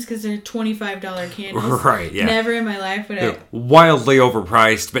makes sense because they're $25 candles. Right? Yeah. Never in my life would they're wildly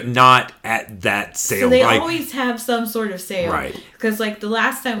overpriced, but not at that sale. So they always have some sort of sale, right? Because like the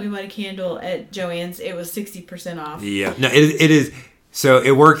last time we bought a candle at Joann's, it was 60% off. Yeah. No, it is. So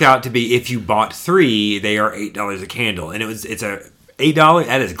it worked out to be if you bought 3, they are $8 a candle, and it's a $8.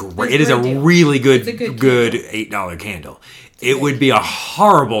 That is great. It is a really good $8 candle. It would be a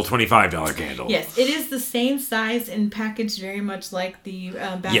horrible $25 candle. Yes, it is the same size and packaged very much like the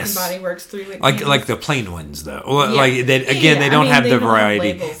Bath and Body Works 3-wick candles. Like the plain ones though. Well, like they don't have the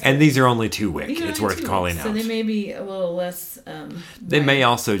variety, and these are only 2-wick. It's worth calling out. So they may be a little less. They may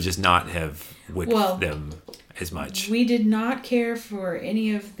also just not have wicked them as much. We did not care for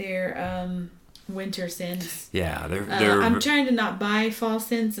any of their winter scents. Yeah, they're I'm trying to not buy fall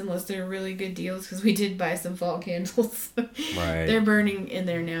scents unless they're really good deals, because we did buy some fall candles. Right. They're burning in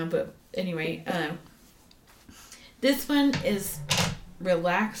there now, but anyway, this one is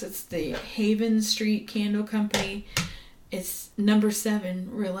Relax. It's the Haven Street Candle Company. It's number 7,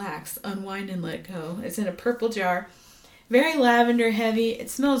 Relax, Unwind and Let Go. It's in a purple jar. Very lavender heavy. It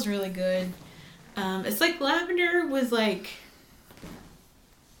smells really good. It's like lavender with like,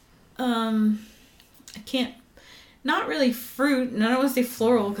 not really fruit, and I don't want to say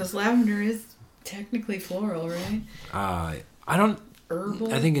floral, because lavender is technically floral, right?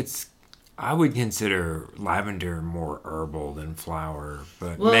 Herbal? I would consider lavender more herbal than flower,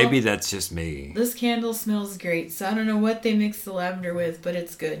 but maybe that's just me. This candle smells great, so I don't know what they mix the lavender with, but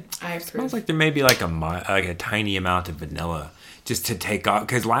it's good. I approve. It smells like there may be like a tiny amount of vanilla just to take off,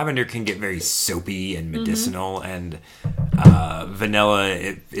 because lavender can get very soapy and medicinal, and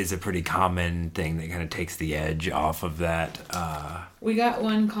vanilla is a pretty common thing that kind of takes the edge off of that. We got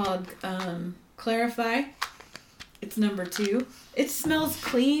one called Clarify. It's number 2. It smells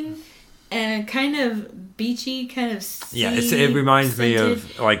clean and kind of beachy, kind of it reminds me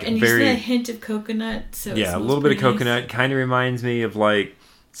of like and very, you see a hint of coconut. So a little bit of coconut. Kind of reminds me of like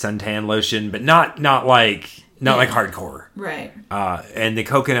suntan lotion, but not like hardcore. Right. And the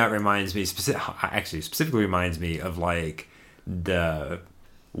coconut reminds me specifically reminds me of like the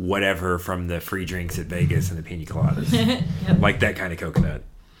whatever from the free drinks at Vegas and the pina coladas. Yep. Like that kind of coconut.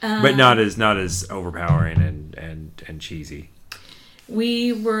 But not as overpowering and cheesy.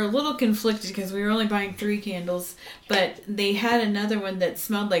 We were a little conflicted because we were only buying 3 candles, but they had another one that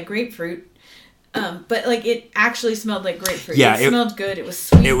smelled like grapefruit. But like it actually smelled like grapefruit. Yeah, it smelled good. It was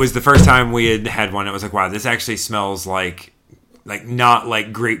sweet. It was the first time we had one. It was like, wow, this actually smells like not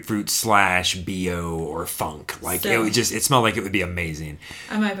like grapefruit / BO or funk. Like it smelled like it would be amazing.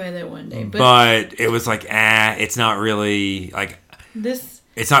 I might buy that one day. But it was like, it's not really like this.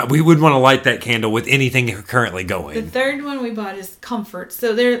 It's not. We wouldn't want to light that candle with anything currently going. The third one we bought is Comfort.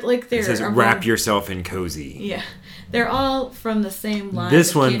 So they're. It says wrap yourself in cozy. Yeah, they're all from the same line.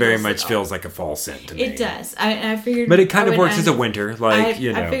 This one very much feels like a fall scent to me. It does. I figured, but it kind of works as a winter. Like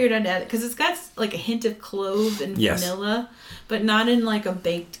I figured I'd add it because it's got like a hint of clove and vanilla, but not in like a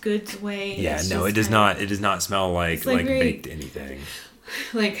baked goods way. Yeah, no, it does not. It does not smell like very, baked anything.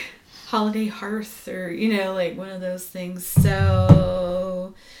 Like holiday hearth or like one of those things.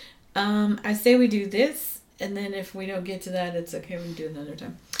 So I say we do this, and then if we don't get to that, it's okay, we can do it another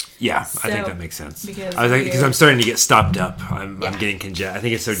time. I think that makes sense. Because I'm starting to get stopped up. I'm getting congested. I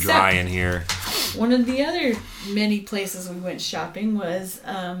think it's so dry in here. One of the other many places we went shopping was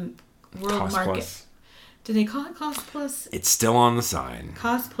World Cost Market. Plus. Do they call it Cost Plus? It's still on the sign.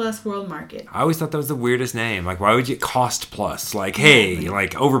 Cost Plus World Market. I always thought that was the weirdest name. Like, why would you Cost Plus? Like, hey,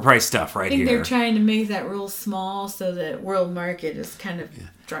 like overpriced stuff right I think here. they're trying to make that real small so that World Market is kind of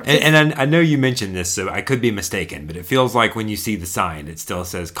dropped. And I know you mentioned this, so I could be mistaken, but it feels like when you see the sign, it still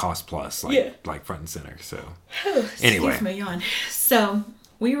says Cost Plus, like front and center. So anyway, excuse my yawn. So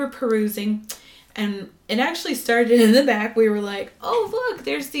we were perusing, and it actually started in the back. We were like, "Oh, look,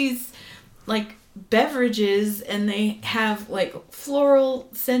 there's these like beverages, and they have like floral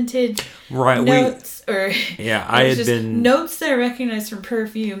scented notes." I had been notes that I recognized from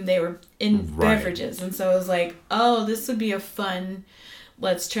perfume. They were in beverages, and so I was like, "Oh, this would be a fun.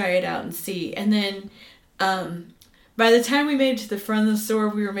 Let's try it out and see." And then, by the time we made it to the front of the store,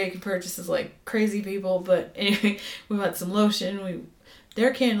 we were making purchases like crazy people. But anyway, we bought some lotion.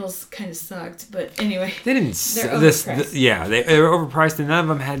 Their candles kind of sucked, but anyway. They didn't. They were overpriced, and none of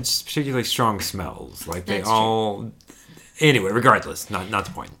them had particularly strong smells. Like they all. Anyway, regardless, not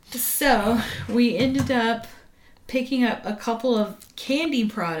the point. So we ended up picking up a couple of candy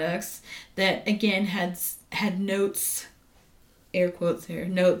products that again had notes, air quotes there,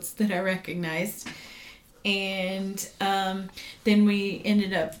 notes that I recognized, and then we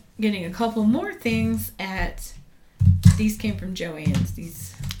ended up getting a couple more things at. These came from Joann's,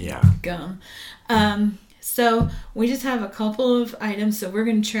 these gum. So we just have a couple of items, so we're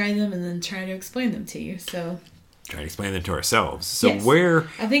going to try them and then try to explain them to you. So try to explain them to ourselves. So yes. Where...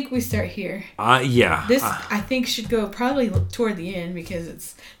 I think we start here. Yeah. This, I think, should go probably toward the end because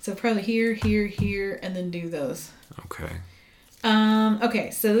it's... So probably here, here, here, and then do those. Okay.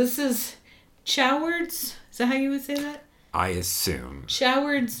 Okay, so this is Choward's. Is that how you would say that? I assume.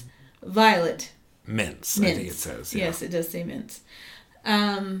 Choward's Violet. Mints, I think it says. Yeah. Yes, it does say mints.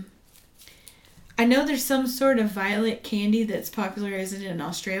 I know there's some sort of violet candy that's popular. Is it in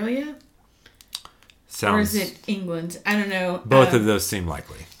Australia? Or is it England? I don't know. Both of those seem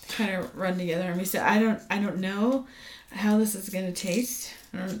likely. Kind of run together on me. So I don't know how this is going to taste.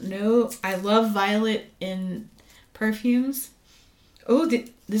 I don't know. I love violet in perfumes. Oh,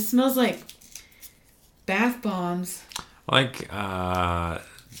 this smells like bath bombs. Like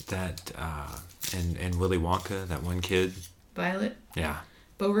that... And Willy Wonka, that one kid. Violet? Yeah.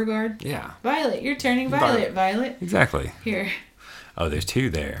 Beauregard? Yeah. Violet. You're turning violet, Violet. Exactly. Here. Oh, there's two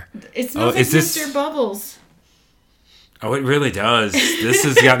there. It smells like Mr. Bubbles. Oh, it really does. This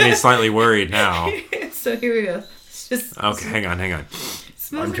has got me slightly worried now. So here we go. Okay, hang on.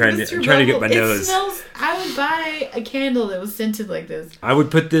 I'm trying to get my nose. It smells. I would buy a candle that was scented like this. I would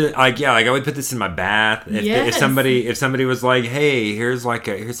put I would put this in my bath. If somebody was like, hey, here's like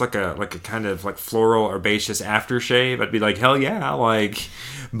a kind of like floral herbaceous aftershave, I'd be like, hell yeah, like.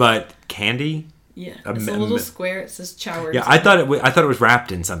 But candy. Yeah, it's a little square. It says Choward's. Yeah, I thought it was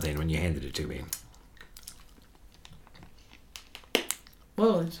wrapped in something when you handed it to me.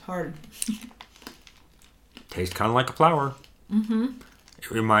 Whoa, it's hard. Tastes kind of like a flower. Mm-hmm. It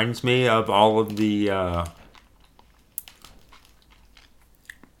reminds me of all of the...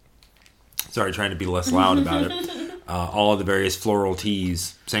 sorry, trying to be less loud about it. All of the various floral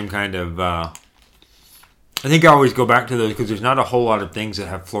teas. Same kind of... I think I always go back to those because there's not a whole lot of things that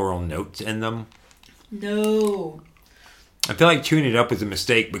have floral notes in them. No. I feel like chewing it up is a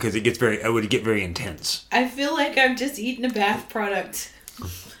mistake because it would get very intense. I feel like I've just eaten a bath product.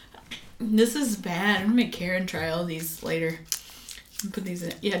 This is bad. I'm going to make Karen try all these later. Put these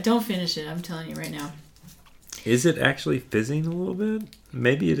in. Yeah, don't finish it. I'm telling you right now. Is it actually fizzing a little bit?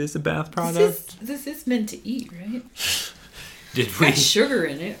 Maybe it is a bath product. This is meant to eat, right? Did we? Got sugar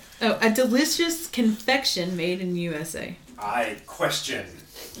in it. Oh, a delicious confection made in USA. I question.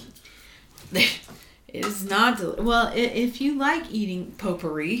 It is not. Well, if you like eating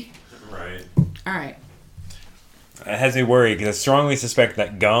potpourri. Right. All right. It has me worried because I strongly suspect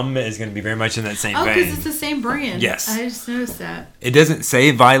that gum is going to be very much in that same vein. Oh, because it's the same brand. Yes. I just noticed that. It doesn't say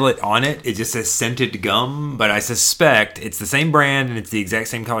Violet on it. It just says scented gum, but I suspect it's the same brand and it's the exact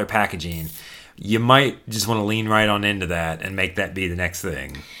same color packaging. You might just want to lean right on into that and make that be the next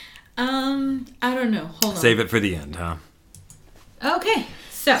thing. I don't know. Hold on. Save it for the end, huh? Okay.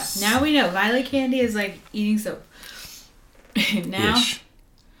 So, now we know violet candy is like eating soap. Now,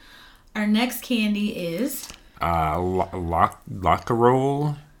 our next candy is...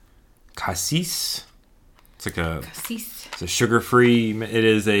 Lacquerol Cassis. It's like it's a sugar-free. It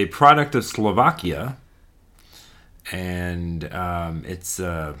is a product of Slovakia, and it's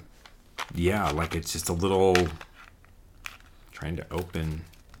it's just a little. Trying to open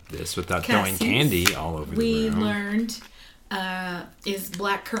this without throwing candy all over the room. We learned is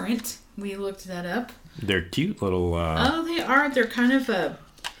blackcurrant. We looked that up. They're cute little. Oh, they are. They're kind of a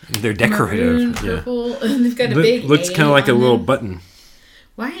They're decorative. Maroon, purple, and they've got a big Looks A kind of like a on little them. button.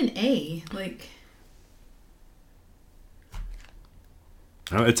 Why an A? Like,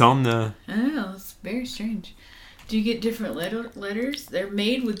 Oh, it's on the. I don't know. It's very strange. Do you get different letters? They're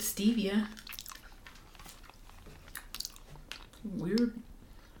made with stevia. Weird.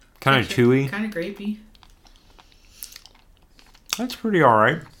 Kind of chewy. Kind of grapey. That's pretty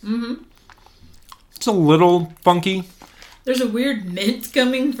alright. Mm-hmm. It's a little funky. There's a weird mint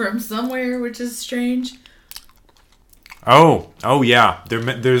coming from somewhere, which is strange. Oh yeah.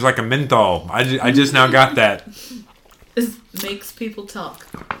 There's like a menthol. I just now got that. This makes people talk.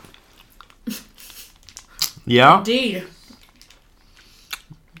 Yeah? Indeed.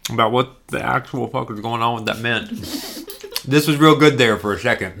 About what the actual fuck is going on with that mint. This was real good there for a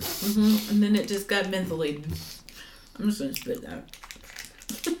second. Mm-hmm. And then it just got mentholated. I'm just going to spit that.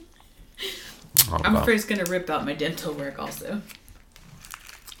 Oh, I'm wow. afraid it's going to rip out my dental work also.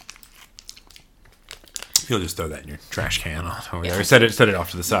 You'll just throw that in your trash can over there. Set it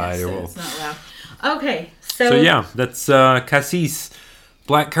off to the side. Yeah, or so we'll... it's not loud. Okay. So yeah, that's Cassis.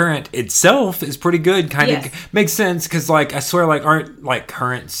 Black currant itself is pretty good. Kind of Yes. makes sense because, like, I swear, like, aren't like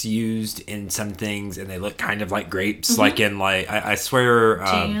currants used in some things, and they look kind of like grapes, like in like I swear.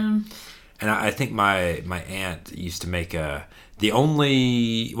 jam. And I think my aunt used to make the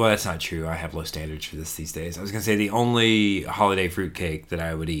only. Well, that's not true. I have low standards for this these days. I was gonna say the only holiday fruitcake that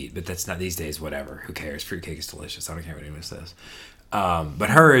I would eat, but that's not these days. Whatever. Who cares? Fruitcake is delicious. I don't care what anyone says. But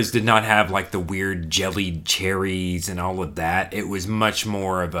hers did not have like the weird jellied cherries and all of that. It was much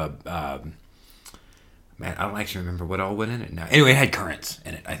more of a man. I don't actually remember what all went in it now. Anyway, it had currants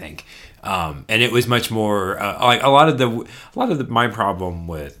in it, I think, and it was much more like a lot of the my problem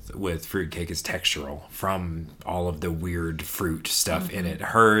with fruitcake is textural from all of the weird fruit stuff in it.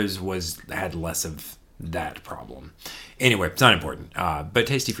 Hers had less of that problem. Anyway, it's not important. But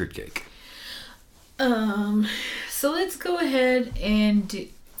tasty fruitcake. So let's go ahead and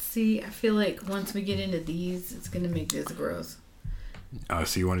see. I feel like once we get into these, it's going to make this gross.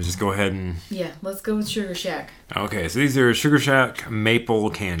 So you want to just go ahead and... Yeah, let's go with Sugar Shack. Okay, so these are Sugar Shack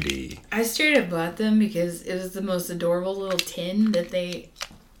maple candy. I straight up bought them because it was the most adorable little tin that they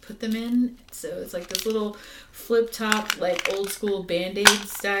put them in. So it's like this little flip top, like old school Band-Aid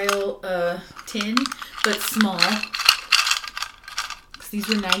style tin, but small. 'Cause these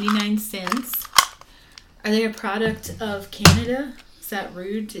were 99 cents. Are they a product of Canada? Is that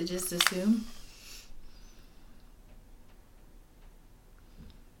rude to just assume?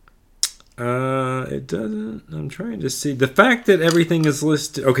 It doesn't. I'm trying to see. The fact that everything is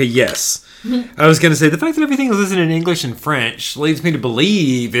listed... Okay, yes. I was going to say, the fact that everything is listed in English and French leads me to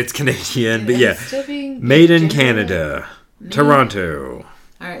believe it's Canadian. But yeah, Still being made in general. Canada. Toronto.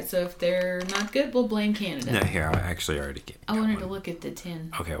 Alright, so if they're not good, we'll blame Canada. No, here, I actually already get... I wanted to look at the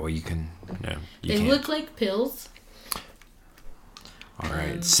tin. Okay, well, you can... No, you They can't. look like pills. All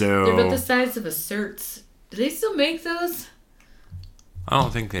right, They're so... about the size of a Certs. Do they still make those? I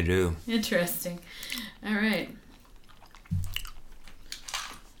don't think they do. Interesting. All right.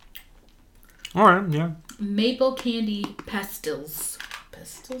 All right, yeah. Maple candy pastilles.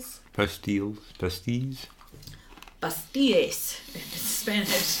 Pastilles? Pastilles. Pastilles. Pastilles in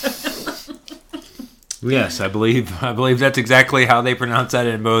Spanish. Yes, I believe that's exactly how they pronounce that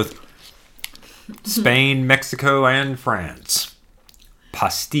in both Spain, Mexico, and France.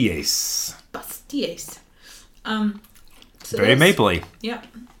 Pastilles. Pastilles. So Very this- mapley. Yep.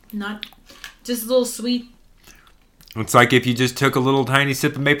 Not just a little sweet. It's like if you just took a little tiny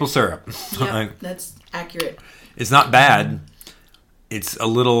sip of maple syrup. Yep, that's accurate. It's not bad. It's a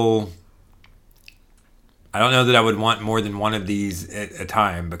little... I don't know that I would want more than one of these at a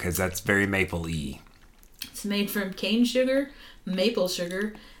time because that's very maple-y. It's made from cane sugar, maple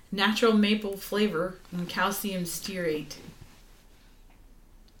sugar, natural maple flavor, and calcium stearate.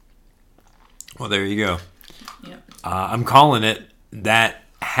 Well, there you go. Yep. I'm calling it that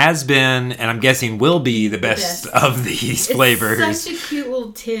has been, and I'm guessing will be the best of these flavors. It's such a cute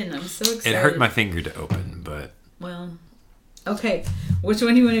little tin. I'm so excited. It hurt my finger to open, but... Well, okay. Which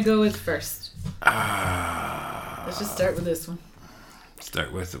one do you want to go with first? Let's just start with this one.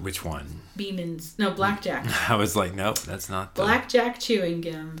 Start with which one? Beeman's. No, Blackjack. I was like, nope, that's not the... Blackjack chewing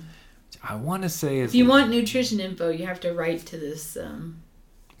gum. I want to say... If you want nutrition info, you have to write to this.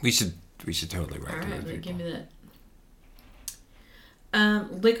 We should totally write All to right, those give people. me that.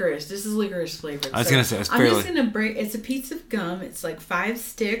 Licorice. This is licorice flavored. I was going to say, it's I'm fairly... just gonna break. It's a piece of gum. It's like 5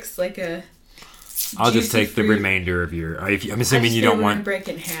 sticks, like a. I'll just juicy take the fruit. remainder of your... I'm I assuming just you figured don't we're gonna want... break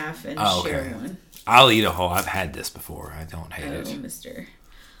in half and Oh, share okay. one. I'll eat a whole... I've had this before. I don't hate Oh, it. mister.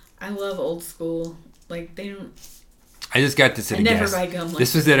 I love old school. Like, they don't... I just got this at I a never gas. buy gum like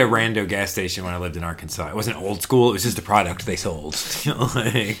This was at a rando gas station when I lived in Arkansas. It wasn't old school. It was just a product they sold.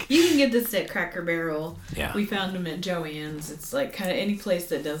 Like, You can get this at Cracker Barrel. Yeah. We found them at Joann's. It's like kind of any place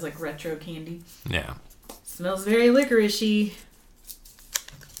that does like retro candy. yeah. Smells very licorice-y.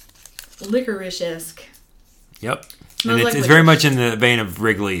 Licorice-esque. Yep. Smells And like it's very licorice. much in the vein of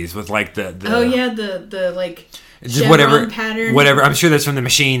Wrigley's with like the Oh yeah, the like just chevron whatever pattern. whatever. I'm sure that's from the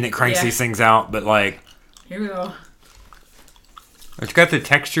machine that cranks Yeah. these things out, but like Here we go. it's got the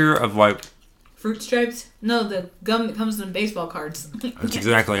texture of like Fruit stripes? No, the gum that comes in baseball cards. that's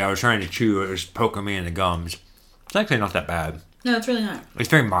exactly. I was trying to chew it, was poking me in the gums. It's actually not that bad. No, it's really not. It's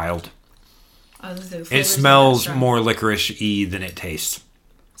very mild. I was gonna say, the It flavor's not smells that strong. more licorice-y than it tastes.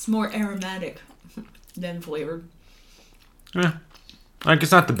 It's more aromatic than flavored. Yeah. Like,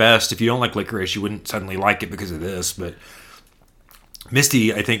 it's not the best. If you don't like licorice, you wouldn't suddenly like it because of this, but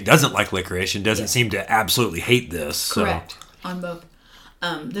Misty, I think, doesn't like licorice and doesn't seem to absolutely hate this. So. Correct. On both.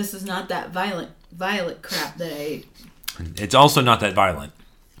 This is not that violet crap that I ate. It's also not that violent.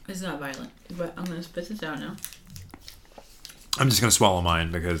 It's not violent, but I'm gonna spit this out now. I'm just going to swallow mine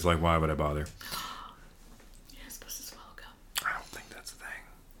because, like, why would I bother? You're not supposed to swallow gum. I don't think that's a thing.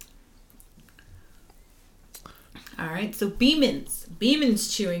 All right, so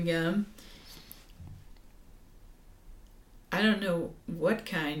Beeman's chewing gum. I don't know what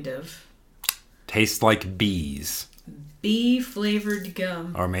kind of Tastes like bees. bee flavored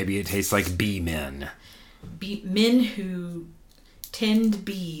gum. Or maybe it tastes like bee men. Men who tend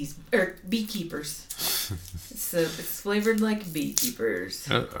bees or beekeepers. So it's flavored like beekeepers,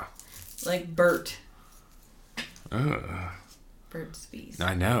 like Bert. Bert's bees.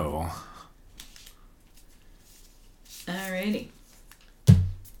 I know. Alrighty.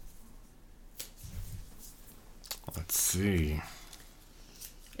 Let's see.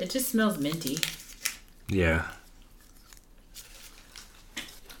 It just smells minty. Yeah.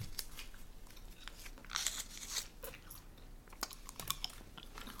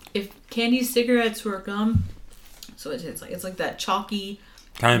 If candy cigarettes were gum, so it's like that chalky.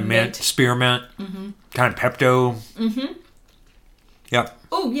 Kind of mint, spearmint. Kind of Pepto. Yep.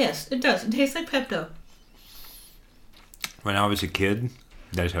 Oh yes, it does. It tastes like Pepto. When I was a kid,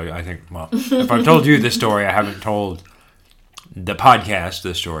 did I tell you? I think, well, if I've told you this story, I haven't told the podcast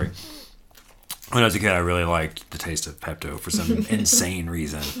this story. When I was a kid, I really liked the taste of Pepto for some insane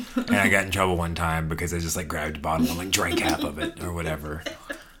reason. And I got in trouble one time because I just like grabbed a bottle and like drank half of it or whatever.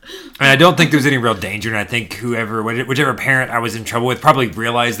 And I don't think there was any real danger. And I think whichever parent I was in trouble with probably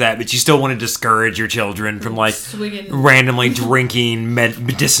realized that. But you still want to discourage your children from like Swigging. randomly drinking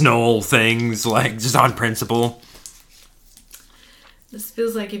medicinal things, like just on principle. This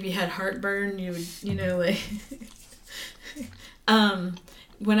feels like if you had heartburn, you would, like.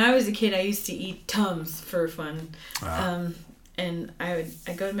 When I was a kid, I used to eat Tums for fun. Wow. And I'd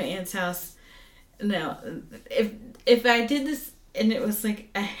go to my aunt's house. Now, if I did this and it was like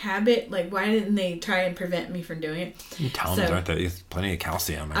a habit, like why didn't they try and prevent me from doing it? Tums, aren't they? There's plenty of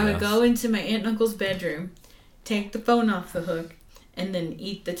calcium. I would go into my aunt and uncle's bedroom, take the phone off the hook, and then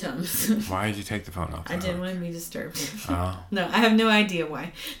eat the Tums. Why did you take the phone off? I didn't want to be disturbed. Oh. No, I have no idea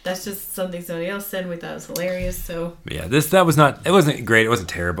why. That's just something somebody else said. We thought it was hilarious. So Yeah, that was not. It wasn't great. It wasn't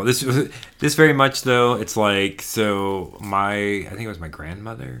terrible. This very much though. It's like so. I think it was my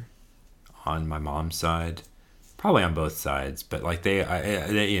grandmother, on my mom's side, probably on both sides, but like they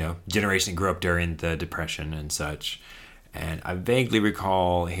generation that grew up during the Depression and such, and I vaguely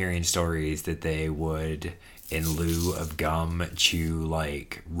recall hearing stories that they would, in lieu of gum, chew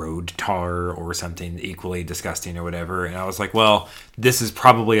like road tar or something equally disgusting or whatever. And I was like, well, this is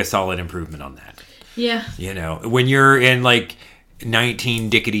probably a solid improvement on that. yeah, When you're in like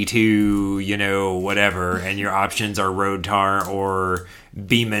 19-2, whatever, and your options are road tar or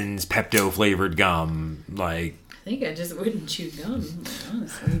Beeman's Pepto flavored gum, like. I think I just wouldn't chew gum,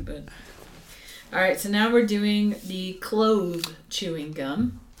 honestly. But all right, so now we're doing the clove chewing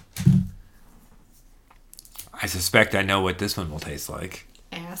gum. I suspect I know what this one will taste like.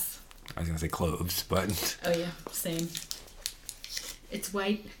 Ass. I was going to say cloves, but. Oh yeah, same. It's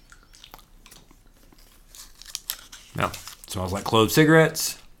white. No. Smells like clove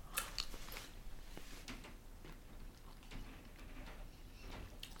cigarettes.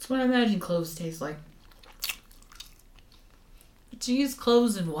 That's what I imagine cloves taste like. Do you use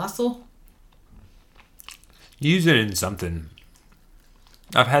cloves in wassail? Use it in something.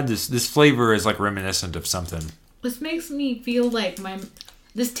 I've had this flavor is like reminiscent of something. This makes me feel like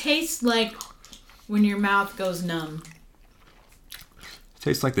this tastes like when your mouth goes numb.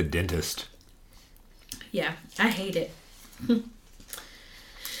 Tastes like the dentist. Yeah, I hate it.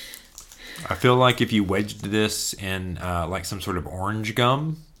 I feel like if you wedged this in like some sort of orange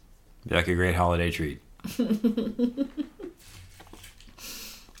gum, it'd be like a great holiday treat.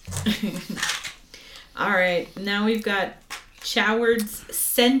 All right, now we've got Choward's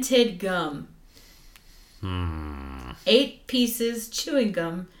Scented Gum. 8 pieces chewing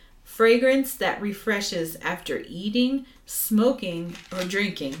gum, fragrance that refreshes after eating, smoking, or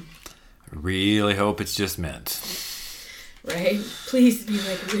drinking. I really hope it's just mint. Right? Please be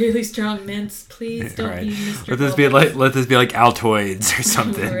like really strong mints. Please don't Right. use Mr. Let this be like Altoids or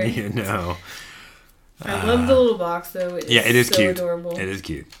something, Right. you know. I love the little box though. It is so cute. adorable. It is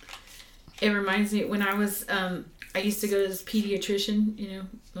cute. It reminds me when I was I used to go to this pediatrician,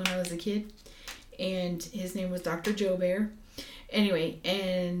 when I was a kid, and his name was Dr. Joe Bear. Anyway,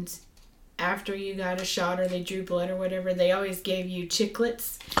 and after you got a shot or they drew blood or whatever, they always gave you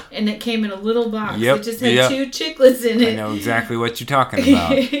chiclets, and it came in a little box. Yep, It just had 2 chiclets in it. I know exactly what you're talking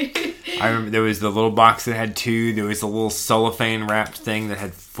about. I remember there was the little box that had 2. There was the little cellophane wrapped thing that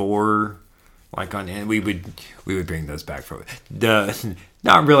had 4. Like on, and we would bring those back for the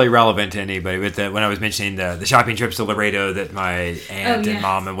not really relevant to anybody, but when I was mentioning the shopping trips to Laredo that my aunt and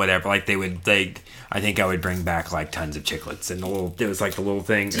mom and whatever, like I think I would bring back like tons of chiclets and it was like the little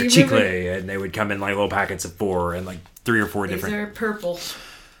thing or chicle, and they would come in like little packets of 4 and like 3 or 4 different. These are purple.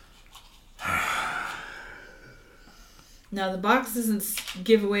 Now the box doesn't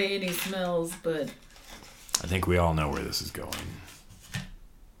give away any smells, but I think we all know where this is going.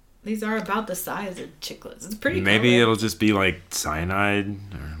 These are about the size of chiclets. It's pretty. Maybe it'll just be like cyanide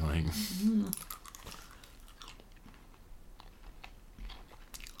or like.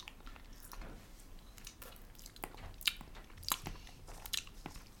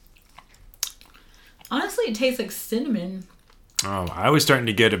 Honestly, it tastes like cinnamon. Oh, I was starting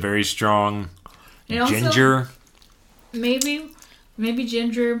to get a very strong ginger. Maybe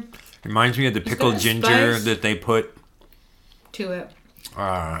ginger. Reminds me of the pickled ginger that they put to it.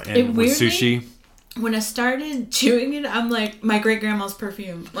 With sushi. When I started chewing it, I'm like my great grandma's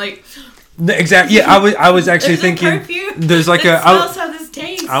perfume. Like exactly. Yeah, I was actually thinking perfume there's like smells how this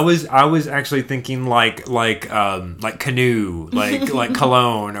tastes. I was actually thinking like canoe, like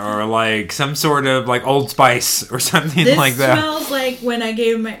cologne or like some sort of like Old Spice or something like that. This smells like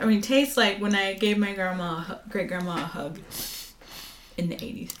when tastes like when I gave my great grandma a hug in the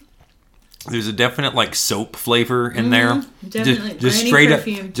 80s. There's a definite like soap flavor in there. Definitely,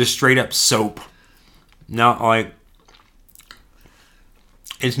 just straight up soap. Not like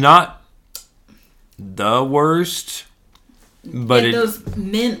it's not the worst, but those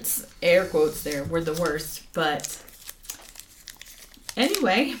mints, air quotes there, were the worst. But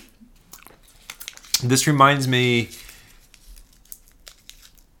anyway, this reminds me.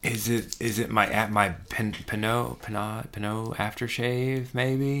 Is it my Pinot aftershave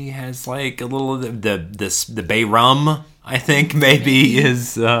maybe has like a little the bay rum I think maybe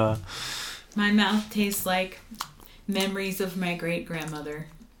is my mouth tastes like memories of my great grandmother.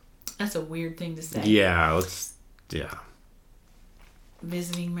 That's a weird thing to say. Yeah.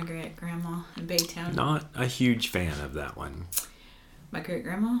 Visiting my great grandma in Baytown. Not a huge fan of that one. My great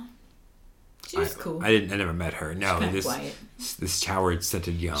grandma. She was cool. I never met her. No, quiet. This Choward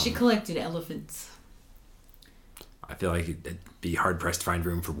scented gum. She collected elephants. I feel like it'd be hard pressed to find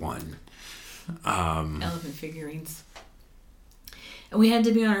room for one. Elephant figurines. And we had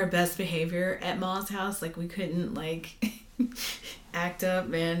to be on our best behavior at Ma's house. Like we couldn't act up,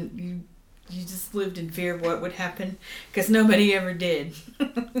 man. You just lived in fear of what would happen because nobody ever did.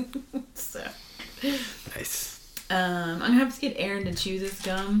 So nice. I'm gonna have to get Erin to chew this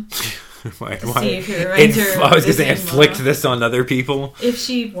gum. Why? See if it reminds her. I was gonna say inflict this on other people. If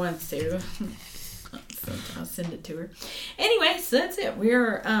she wants to. I'll send it to her. Anyway, so that's it.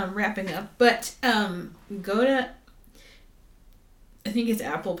 We're wrapping up. But go to, I think it's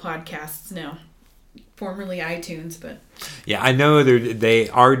Apple Podcasts now. Formerly iTunes, but... Yeah, I know they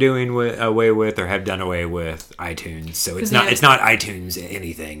are doing away with or have done away with iTunes. So it's not iTunes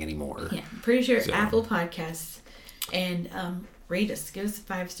anything anymore. Yeah, I'm pretty sure Apple Podcasts. And rate us. Give us a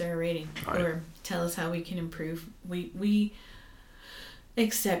 5-star rating. Right. Or tell us how we can improve. We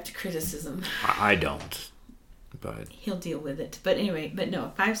accept criticism. I don't. But he'll deal with it. But anyway,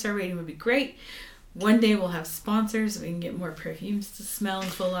 no, 5-star rating would be great. One day we'll have sponsors. We can get more perfumes to smell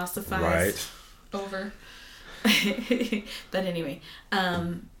and philosophize over. But anyway,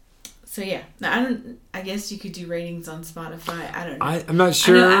 so yeah, I guess you could do ratings on Spotify. I don't know. I'm not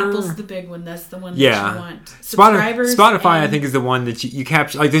sure. I know Apple's the big one. That's the one that you want. Subscribers. Spotify, I think, is the one that you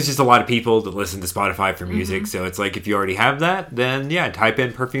capture. Like, there's just a lot of people that listen to Spotify for music, so it's like if you already have that, then yeah, type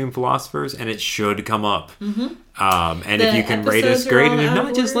in Perfume Philosophers, and it should come up. And The if you can rate us, episodes are great. all And if out not,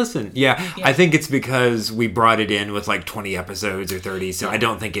 of just order? listen. Yeah, I think it's because we brought it in with like 20 episodes or 30, so I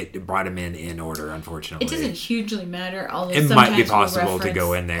don't think it brought them in order, unfortunately. It doesn't hugely matter, although It might be sometimes we'll possible to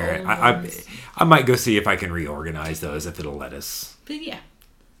go reference in there. old ones. I might go see if I can reorganize those if it'll let us. But yeah,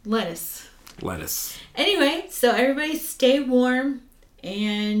 lettuce. Let us. Anyway, so everybody stay warm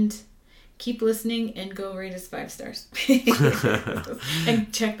and keep listening and go rate us 5 stars.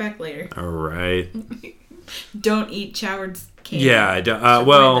 And check back later. All right. Don't eat Choward's candy. Yeah. I don't, Avoid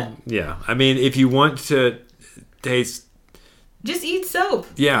well, that. yeah. I mean, if you want to taste, Just eat soap.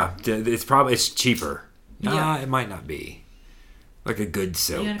 yeah, it's cheaper. Nah, Yeah. it might not be. Like a good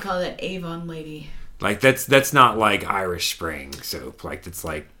soap. You gotta call that Avon lady. Like that's not like Irish Spring soap. Like that's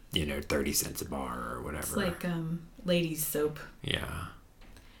like 30 cents a bar or whatever. It's like ladies soap. Yeah.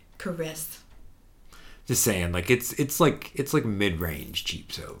 Caress. Just saying, like it's like mid-range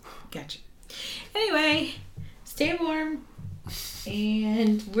cheap soap. Gotcha. Anyway, stay warm.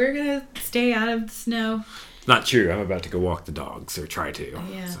 And we're gonna stay out of the snow. Not true. I'm about to go walk the dogs or try to.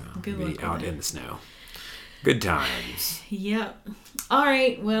 Yeah, So good be luck with out that. in the snow. Good times. Yep. All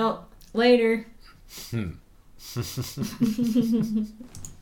right. Well, later.